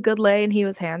 he was a good lay and he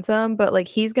was handsome, but like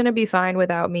he's gonna be fine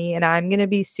without me, and I'm gonna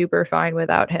be super fine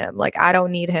without him. Like, I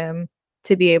don't need him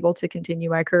to be able to continue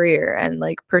my career and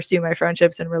like pursue my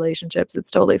friendships and relationships.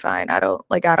 It's totally fine. I don't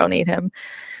need him.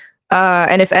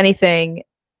 And if anything,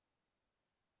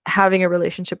 having a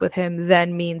relationship with him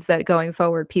then means that going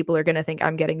forward, people are going to think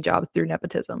I'm getting jobs through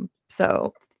nepotism.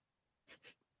 So,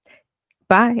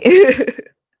 bye.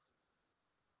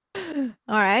 All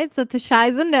right, so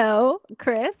Tashai's a no.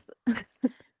 Chris?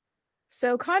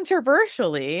 So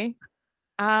controversially,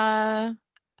 I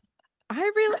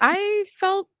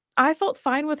felt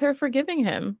fine with her forgiving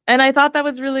him. And I thought that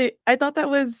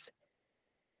was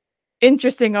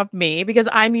interesting of me because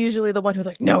I'm usually the one who's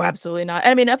like, no, absolutely not.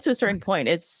 I mean, up to a certain point,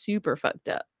 it's super fucked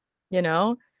up, you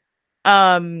know?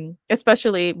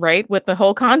 Especially right with the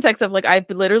whole context of like, I've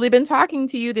literally been talking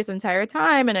to you this entire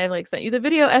time and I like sent you the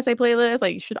video essay playlist.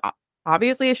 Like, you should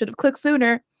obviously I should have clicked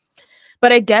sooner.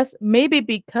 But I guess maybe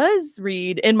because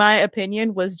Reed, in my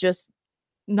opinion, was just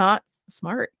not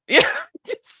smart. Yeah.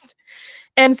 Just,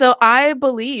 and so I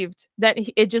believed that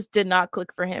it just did not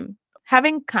click for him.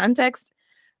 Having context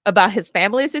about his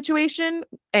family situation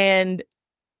and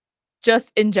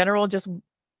just in general, just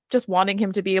wanting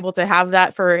him to be able to have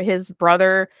that for his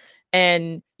brother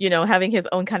and, you know, having his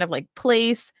own kind of like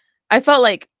place. I felt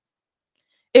like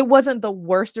it wasn't the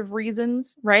worst of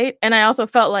reasons, right? And I also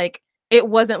felt like it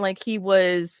wasn't like he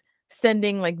was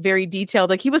sending like very detailed,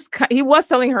 like he was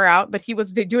selling her out, but he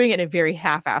was doing it in a very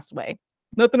half-assed way.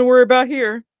 Nothing to worry about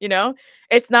here, you know?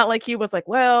 It's not like he was like,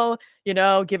 well, you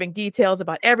know, giving details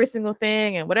about every single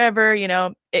thing and whatever, you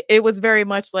know. It was very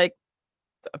much like,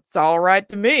 it's all right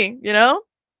to me, you know?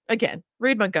 Again,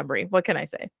 Reed Montgomery, what can I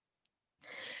say?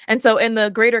 And so in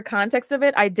the greater context of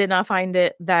it, I did not find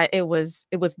it that it was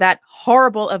that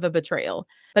horrible of a betrayal.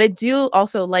 But I do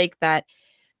also like that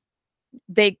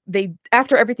they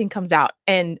after everything comes out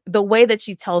and the way that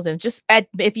she tells him, just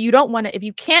if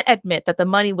you can't admit that the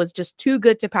money was just too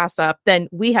good to pass up, then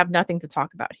we have nothing to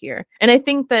talk about here. And I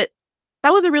think that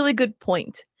was a really good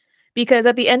point, because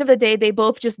at the end of the day, they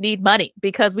both just need money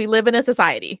because we live in a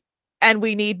society and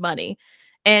we need money.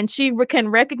 And she can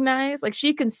recognize, like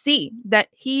she can see that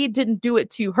he didn't do it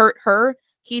to hurt her.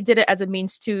 He did it as a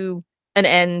means to an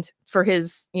end for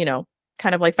his, you know,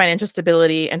 kind of like financial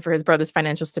stability and for his brother's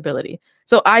financial stability.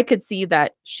 So I could see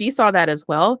that she saw that as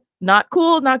well. Not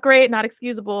cool, not great, not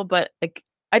excusable, but like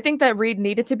I think that Reed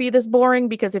needed to be this boring,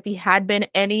 because if he had been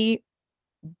any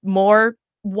more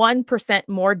 1%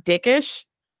 more dickish,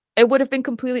 it would have been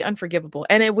completely unforgivable,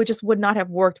 and it would not have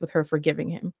worked with her forgiving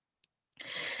him.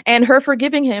 And her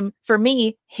forgiving him, for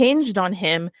me, hinged on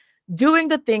him doing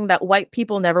the thing that white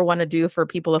people never want to do for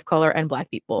people of color and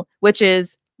Black people, which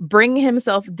is bring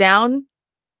himself down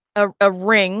a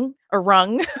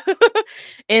rung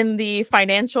in the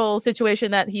financial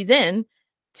situation that he's in,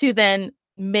 to then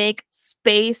make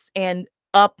space and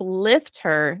uplift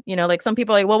her. You know, like some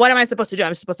people are like, well, what am I supposed to do?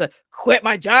 I'm supposed to quit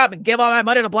my job and give all my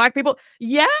money to Black people?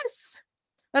 Yes,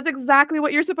 that's exactly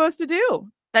what you're supposed to do.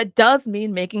 That does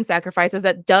mean making sacrifices.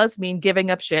 That does mean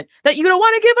giving up shit that you don't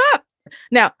want to give up.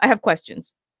 Now, I have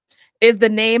questions. Is the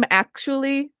name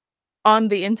actually on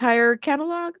the entire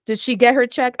catalog? Did she get her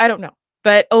check? I don't know.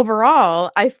 But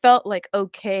overall, I felt like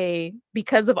okay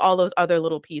because of all those other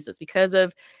little pieces, because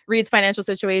of Reed's financial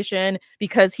situation,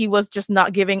 because he was just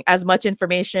not giving as much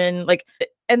information. Like,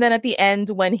 and then at the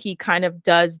end, when he kind of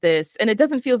does this, and it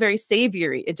doesn't feel very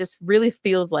savory, it just really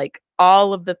feels like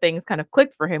all of the things kind of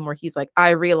clicked for him, where he's like, I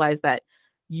realize that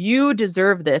you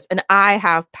deserve this and I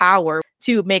have power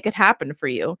to make it happen for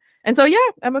you. And so, yeah,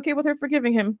 I'm okay with her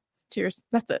forgiving him. Cheers.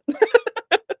 That's it.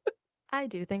 I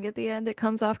do think at the end it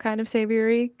comes off kind of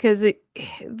savory, because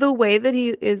the way that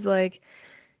he is like,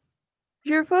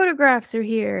 your photographs are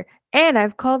here, and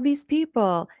I've called these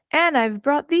people, and I've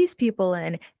brought these people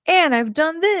in, and I've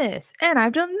done this, and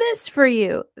I've done this for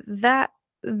you. That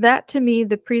to me,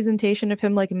 the presentation of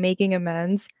him like making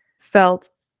amends felt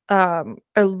a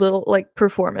little like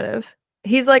performative.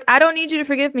 He's like, I don't need you to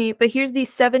forgive me, but here's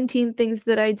these 17 things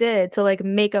that I did to like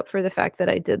make up for the fact that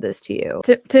I did this to you.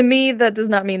 To me, that does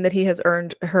not mean that he has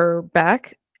earned her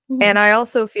back. Mm-hmm. And I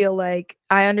also feel like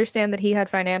I understand that he had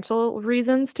financial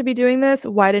reasons to be doing this.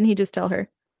 Why didn't he just tell her?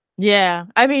 Yeah.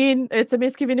 I mean, it's a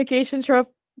miscommunication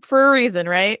trope for a reason,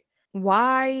 right?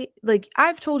 Why? Like,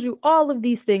 I've told you all of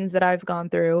these things that I've gone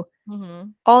through. Mm-hmm.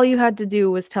 All you had to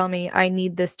do was tell me I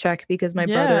need this check because my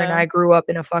brother and I grew up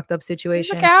in a fucked up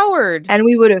situation. He's a coward. And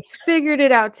we would have figured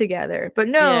it out together. But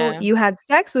no, you had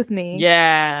sex with me.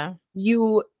 Yeah.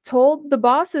 You told the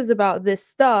bosses about this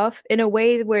stuff in a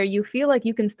way where you feel like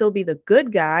you can still be the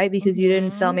good guy because you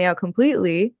didn't sell me out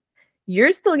completely.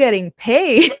 You're still getting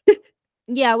paid.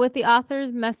 Yeah, with the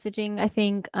author's messaging, I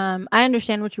think I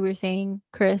understand what you were saying,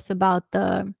 Chris, about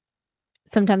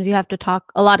sometimes you have to talk,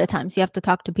 a lot of times you have to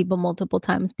talk to people multiple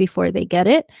times before they get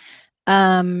it.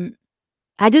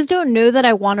 I just don't know that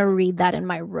I want to read that in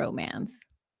my romance,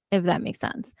 if that makes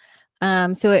sense.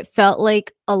 So it felt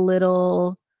like a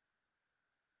little,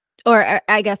 or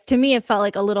I guess to me, it felt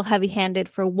like a little heavy-handed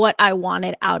for what I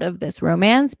wanted out of this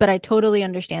romance, but I totally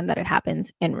understand that it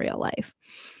happens in real life.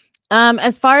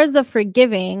 As far as the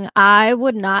forgiving, I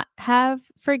would not have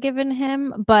forgiven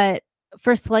him, but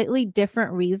for slightly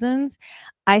different reasons.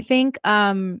 I think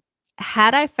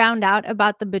had I found out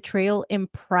about the betrayal in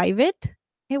private,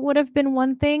 it would have been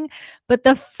one thing. But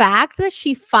the fact that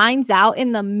she finds out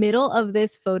in the middle of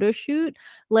this photo shoot,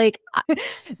 like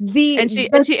the And she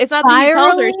it's not that he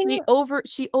tells her,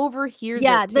 she overhears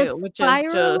yeah, it the too, which is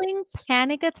just spiraling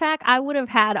panic attack I would have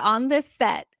had on this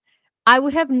set, I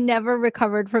would have never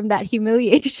recovered from that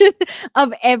humiliation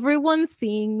of everyone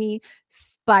seeing me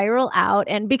spiral out.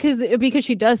 And because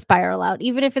she does spiral out,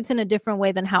 even if it's in a different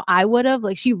way than how I would have,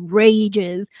 like she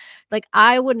rages. Like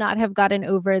I would not have gotten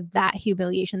over that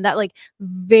humiliation, that like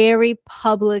very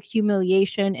public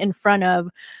humiliation in front of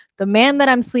the man that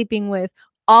I'm sleeping with,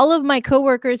 all of my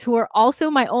coworkers who are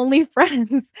also my only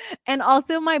friends, and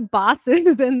also my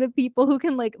bosses and the people who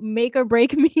can like make or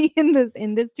break me in this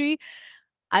industry.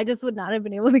 I just would not have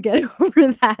been able to get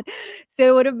over that. So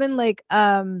it would have been like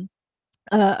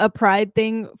a pride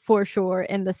thing for sure,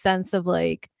 in the sense of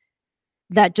like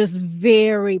that just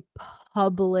very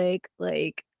public,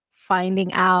 like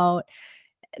finding out,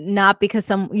 not because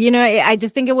some, I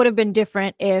just think it would have been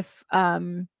different if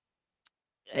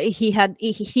he had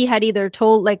either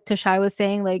told, like Tashai was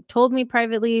saying, like told me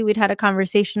privately, we'd had a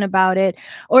conversation about it,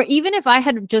 or even if I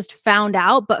had just found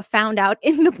out, but found out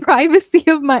in the privacy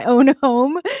of my own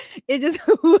home, it just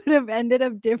would have ended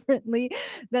up differently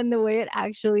than the way it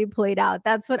actually played out.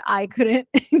 That's what I couldn't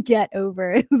get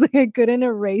over. It's like I couldn't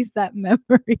erase that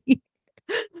memory.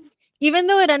 Even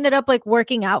though it ended up like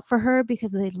working out for her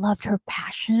because they loved her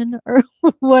passion or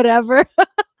whatever.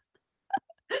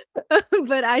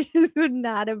 But I just would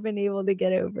not have been able to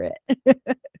get over it.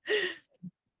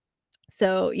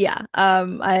 So yeah,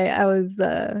 I was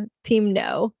team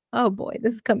no. Oh boy,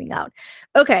 this is coming out.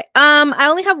 Okay, I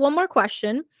only have one more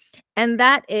question, and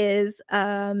that is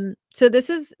so this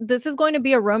is going to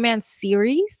be a romance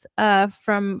series,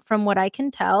 from what I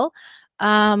can tell,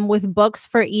 with books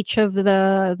for each of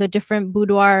the different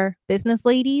boudoir business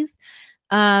ladies.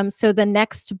 So the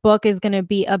next book is going to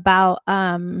be about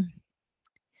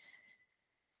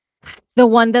the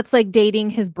one that's like dating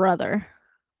his brother.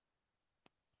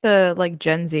 The like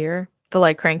Gen Zer, the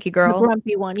like cranky The girl,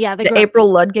 grumpy one. Yeah, the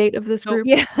April Ludgate of this group.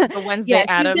 Yeah. the Wednesday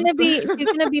Addams. She's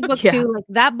gonna be book Yeah. 2. Like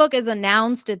that book is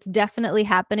announced. It's definitely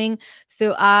happening.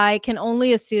 So I can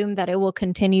only assume that it will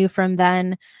continue from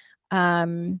then.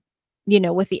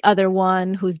 With the other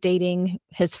one who's dating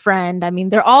his friend. I mean,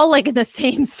 they're all like in the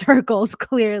same circles,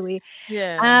 clearly.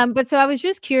 Yeah. But so I was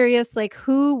just curious, like,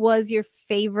 who was your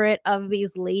favorite of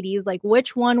these ladies? Like,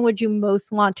 which one would you most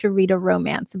want to read a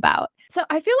romance about? So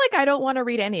I feel like I don't want to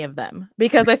read any of them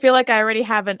because I feel like I already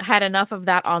haven't had enough of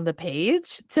that on the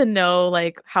page to know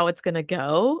like how it's going to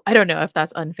go. I don't know if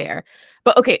that's unfair.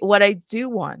 But okay, what I do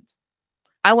want,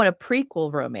 I want a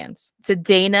prequel romance to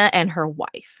Dana and her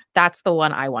wife. That's the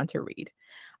one I want to read.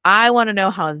 I want to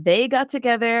know how they got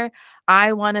together.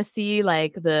 I want to see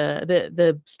like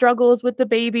the struggles with the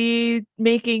baby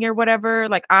making or whatever.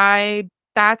 Like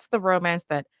that's the romance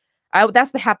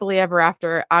that's the happily ever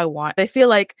after I want. I feel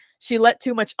like she let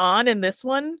too much on in this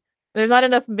one. There's not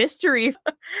enough mystery.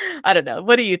 I don't know.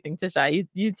 What do you think, Tasha?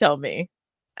 You tell me.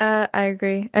 I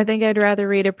agree. I think I'd rather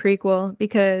read a prequel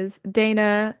because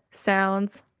Dana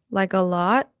sounds like a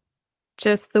lot,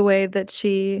 just the way that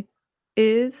she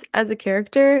is as a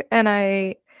character, and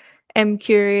I am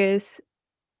curious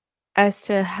as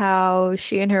to how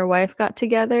she and her wife got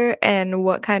together and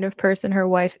what kind of person her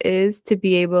wife is to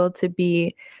be able to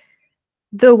be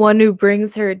the one who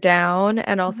brings her down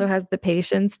and also has the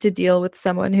patience to deal with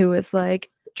someone who is like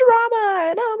drama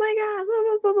and oh my god, blah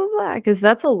blah blah blah blah, because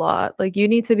that's a lot. Like you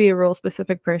need to be a real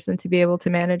specific person to be able to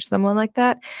manage someone like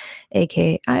that,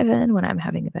 aka Ivan when I'm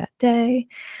having a bad day.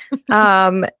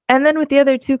 And then with the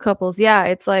other two couples, yeah,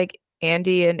 it's like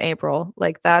Andy and April,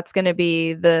 like that's gonna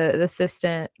be the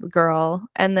assistant girl,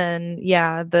 and then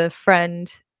yeah, the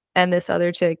friend and this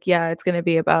other chick, yeah, it's gonna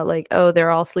be about like, oh, they're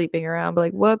all sleeping around, but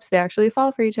like, whoops, they actually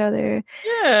fall for each other.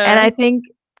 And I Yeah. think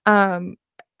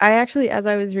I actually, as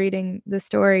I was reading the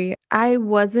story, I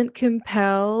wasn't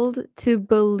compelled to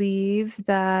believe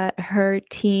that her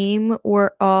team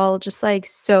were all just like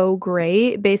so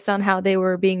great based on how they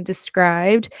were being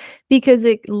described, because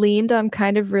it leaned on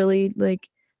kind of really like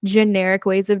generic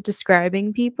ways of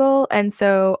describing people. And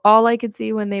so all I could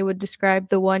see when they would describe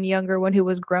the one younger one who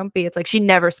was grumpy, it's like she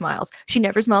never smiles. She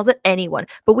never smiles at anyone.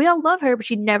 But we all love her, but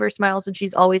she never smiles and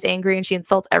she's always angry and she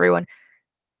insults everyone.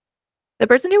 The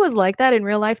person who was like that in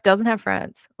real life doesn't have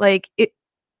friends. Like it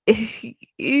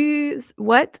is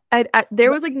what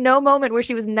there was like no moment where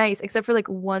she was nice except for like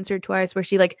once or twice where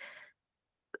she like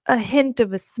a hint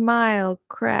of a smile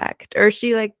cracked, or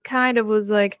she like kind of was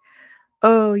like,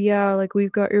 oh yeah, like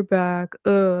we've got your back.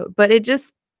 But it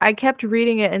just, I kept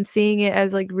reading it and seeing it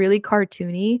as like really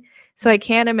cartoony. So I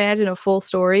can't imagine a full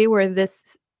story where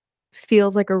this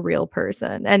feels like a real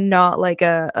person and not like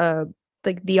a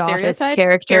like The Office Stereotype?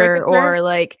 character Caricature? or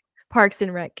like Parks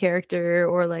and Rec character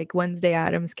or like Wednesday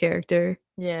Addams character.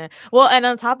 Yeah. Well, and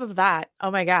on top of that,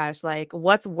 oh my gosh, like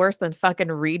what's worse than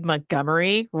fucking Reed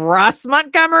Montgomery? Russ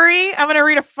Montgomery? I'm gonna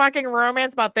read a fucking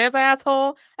romance about this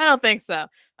asshole? I don't think so.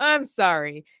 I'm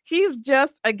sorry. He's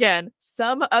just, again,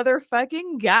 some other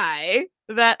fucking guy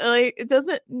that like it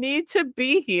doesn't need to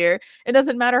be here. It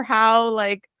doesn't matter how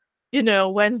like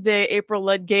Wednesday, April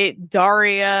Ludgate,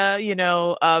 Daria,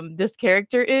 this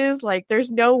character is like, there's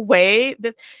no way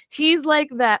he's like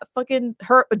that fucking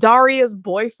Daria's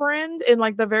boyfriend in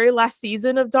like the very last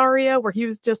season of Daria, where he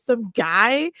was just some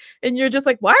guy, and you're just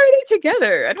like, why are they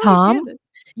together? I don't understand it.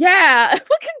 Yeah,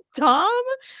 fucking Tom.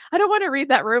 I don't want to read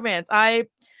that romance.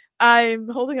 I'm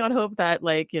holding on hope that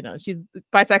like, she's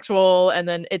bisexual, and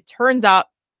then it turns out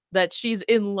that she's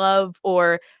in love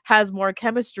or has more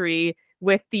chemistry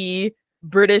with the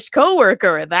British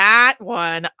coworker. That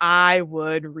one I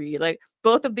would read. Like,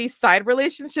 both of these side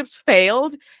relationships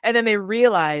failed, and then they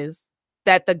realize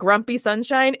that the grumpy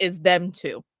sunshine is them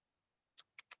too.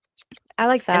 I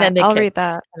like that. And then I'll read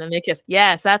that. And then they kiss.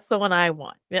 Yes, that's the one I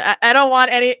want. I don't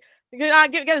want any.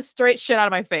 Get the straight shit out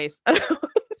of my face.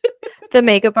 The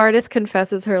makeup artist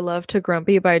confesses her love to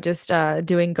Grumpy by just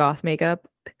doing goth makeup.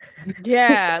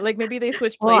 Yeah, like maybe they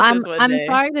switch places. Well, I'm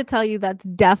sorry to tell you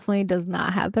that definitely does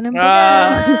not happen in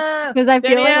because I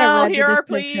feel like I read the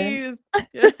description.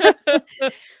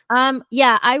 Please.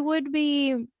 Yeah, I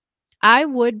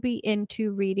would be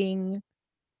into reading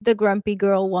the Grumpy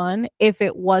Girl one if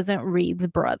it wasn't Reed's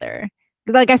brother.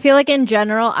 Like, I feel like in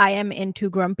general I am into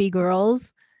grumpy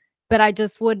girls, but I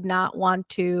just would not want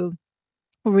to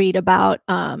read about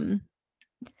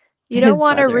you don't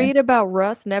want to read about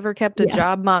Russ never kept a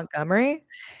job Montgomery?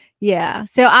 Yeah.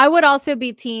 So I would also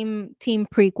be team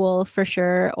prequel for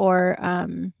sure, or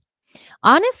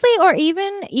honestly, or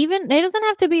even it doesn't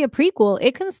have to be a prequel.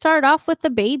 It can start off with the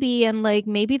baby, and like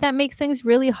maybe that makes things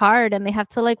really hard and they have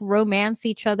to like romance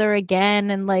each other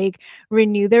again and like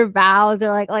renew their vows,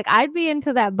 or like I'd be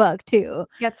into that book too.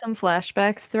 Get some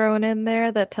flashbacks thrown in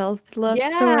there that tells the love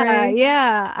story.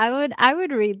 Yeah, I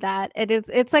would read that.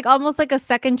 It's like almost like a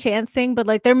second chance thing, but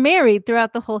like they're married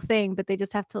throughout the whole thing, but they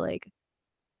just have to like,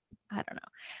 I don't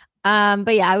know.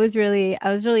 But yeah, I was really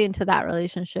into that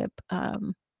relationship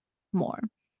more.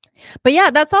 But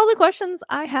yeah, that's all the questions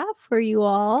I have for you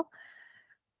all.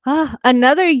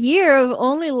 Another year of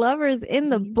Only Lovers in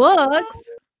the books.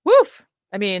 Woof.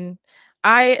 I mean,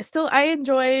 I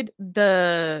enjoyed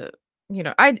the,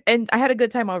 I had a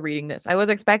good time while reading this. I was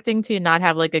expecting to not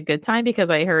have like a good time because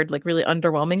I heard like really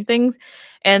underwhelming things.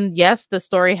 And yes, the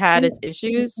story had its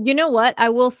issues. You know what? I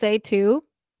will say too,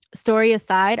 story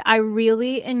aside, I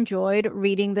really enjoyed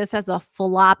reading this as a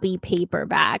floppy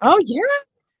paperback. Oh yeah.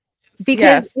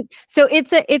 Because so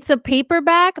it's a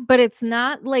paperback, but it's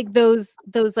not like those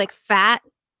like fat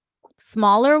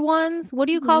smaller ones. What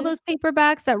do you call those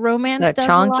paperbacks that romance the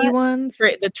chunky ones?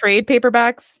 The trade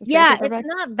paperbacks. Yeah, it's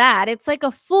not that. It's like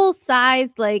a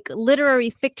full-sized like literary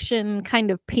fiction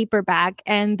kind of paperback,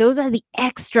 and those are the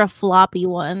extra floppy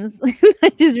ones. I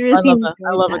just really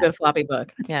I love a good floppy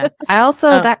book. Yeah. I also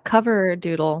that cover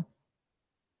doodle.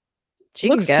 She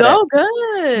looks can get so it.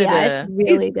 good. Yeah, it's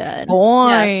really good.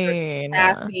 Fine.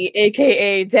 Nasty,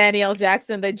 aka Danielle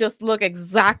Jackson. They just look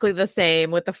exactly the same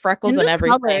with the freckles and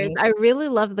everything. Colors. I really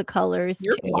love the colors.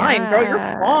 You're fine, bro. You're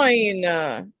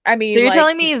fine. I mean, so you're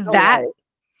telling me that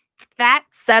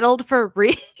settled for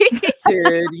Reed?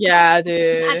 Dude, yeah,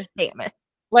 dude. God damn it.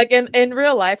 Like in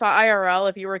real life, IRL,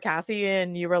 if you were Cassie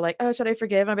and you were like, "Oh, should I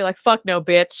forgive him?" I'd be like, "Fuck no,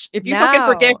 bitch! If you fucking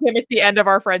forgive him, it's the end of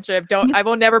our friendship. I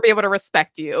will never be able to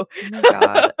respect you." Oh my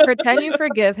God. Pretend you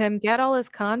forgive him, get all his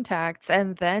contacts,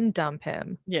 and then dump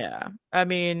him. Yeah, I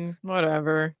mean,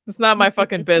 whatever. It's not my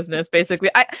fucking business. Basically,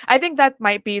 I think that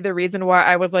might be the reason why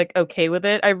I was like okay with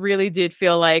it. I really did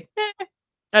feel like.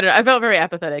 I don't know. I felt very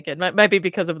apathetic. It might be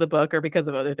because of the book or because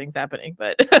of other things happening,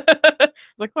 but it's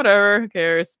like whatever. Who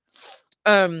cares?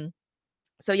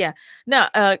 So yeah, no,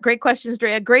 great questions,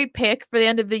 Drea. Great pick for the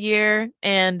end of the year.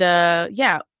 And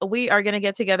yeah, we are gonna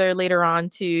get together later on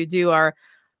to do our,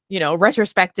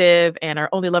 retrospective and our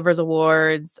Only Lovers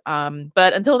Awards.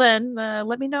 But until then,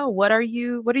 let me know what are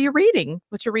you reading?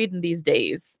 What you're reading these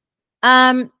days?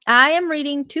 I am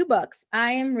reading 2 books.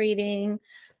 I am reading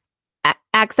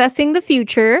Accessing the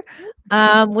Future,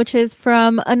 which is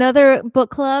from another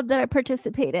book club that I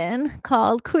participate in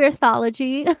called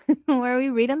Queerthology, where we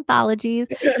read anthologies.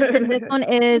 And this one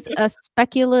is a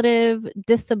speculative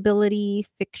disability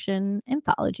fiction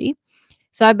anthology.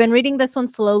 So I've been reading this one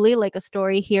slowly, like a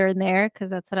story here and there, because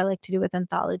that's what I like to do with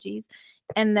anthologies.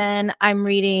 And then I'm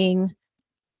reading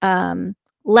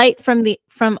Light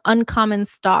from Uncommon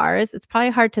Stars. It's probably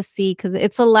hard to see because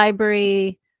it's a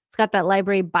library. It's got that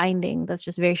library binding that's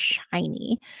just very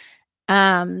shiny.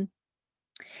 And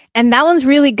that one's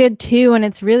really good too. And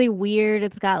it's really weird.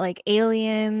 It's got like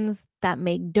aliens that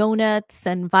make donuts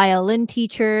and violin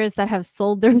teachers that have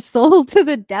sold their soul to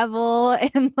the devil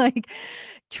and like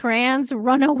trans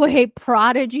runaway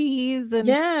prodigies and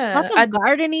Yeah. tons of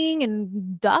gardening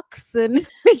and ducks and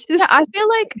Yeah, I feel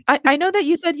like I know that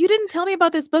you said you didn't tell me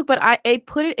about this book, but I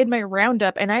put it in my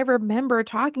roundup, and I remember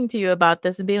talking to you about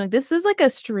this and being like, "This is like a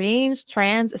strange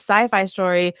trans sci-fi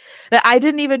story that I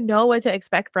didn't even know what to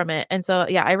expect from it." And so,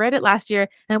 yeah, I read it last year,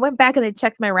 and I went back and I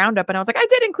checked my roundup, and I was like, "I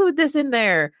did include this in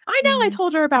there. I know I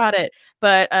told her about it."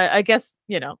 But I guess,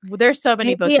 there's so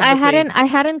many books maybe in between. I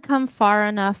hadn't come far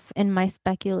enough in my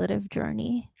speculative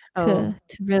journey Oh, to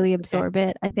really it's okay. absorb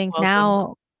it. I think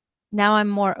Welcome. now I'm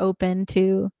more open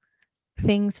to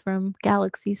things from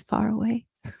galaxies far away.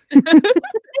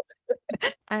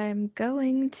 I'm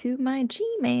going to my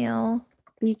Gmail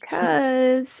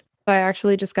because I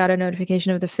actually just got a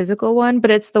notification of the physical one,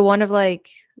 but it's the one of like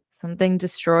something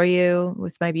destroy you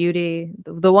with my beauty.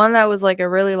 The one that was like a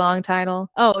really long title.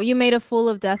 Oh, you made a fool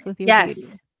of death with your Yes.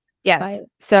 beauty. Yes.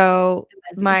 So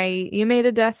Amazing. you made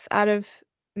a death out of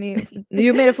me.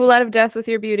 You made a fool out of death with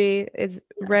your beauty. It's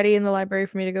ready in the library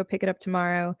for me to go pick it up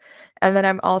tomorrow. And then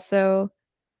I'm also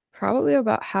probably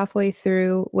about halfway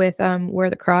through with Where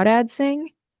the Crawdads Sing.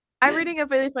 I'm reading a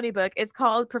really funny book. It's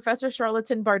called Professor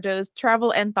Charlatan Bardot's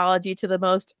Travel Anthology to the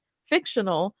Most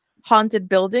Fictional Haunted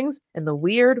Buildings in the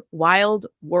Weird Wild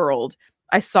World.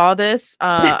 I saw this.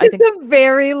 I think It's a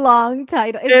very long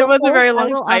title. Is it the was a whole very long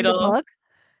title on the title. book?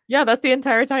 Yeah, that's the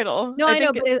entire title. No, I I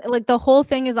know, think but like the whole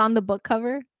thing is on the book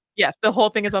cover. yes, the whole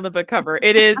thing is on the book cover.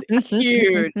 It is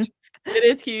huge. It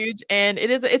is huge, and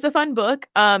it's a fun book.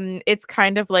 It's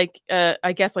kind of like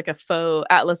I guess like a faux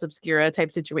Atlas Obscura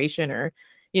type situation, or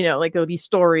like these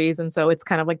stories, and so it's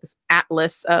kind of like this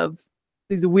atlas of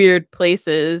these weird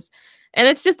places, and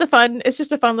it's just a fun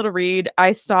little read.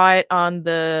 I saw it on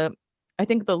I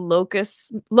think the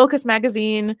Locus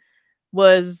magazine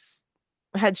was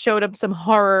had showed up some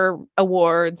horror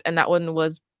awards, and that one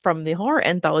was from the horror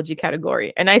anthology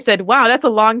category. And I said, "Wow, that's a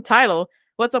long title.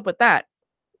 What's up with that?"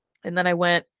 And then I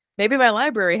went, "Maybe my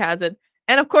library has it."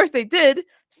 And of course they did.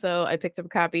 So I picked up a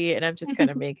copy, and I'm just kind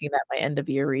of making that my end of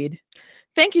year read.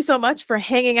 Thank you so much for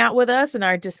hanging out with us in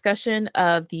our discussion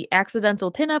of The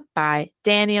Accidental Pinup by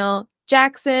Daniel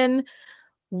Jackson.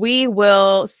 We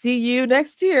will see you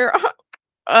next year.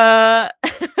 We're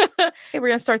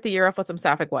gonna start the year off with some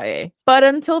Sapphic YA. But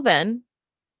until then,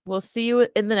 we'll see you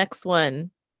in the next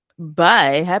one.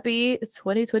 Bye. Happy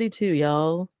 2022,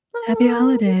 y'all. Happy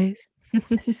holidays.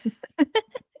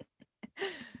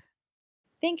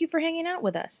 Thank you for hanging out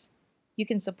with us. You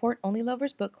can support Only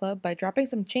Lovers Book Club by dropping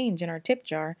some change in our tip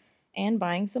jar and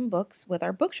buying some books with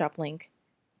our bookshop link.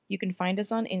 You can find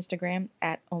us on Instagram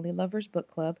at Only Lovers Book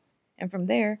Club, and from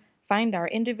there, find our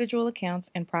individual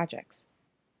accounts and projects.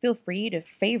 Feel free to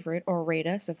favorite or rate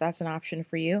us if that's an option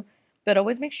for you, but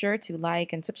always make sure to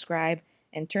like and subscribe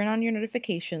and turn on your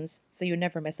notifications so you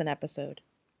never miss an episode.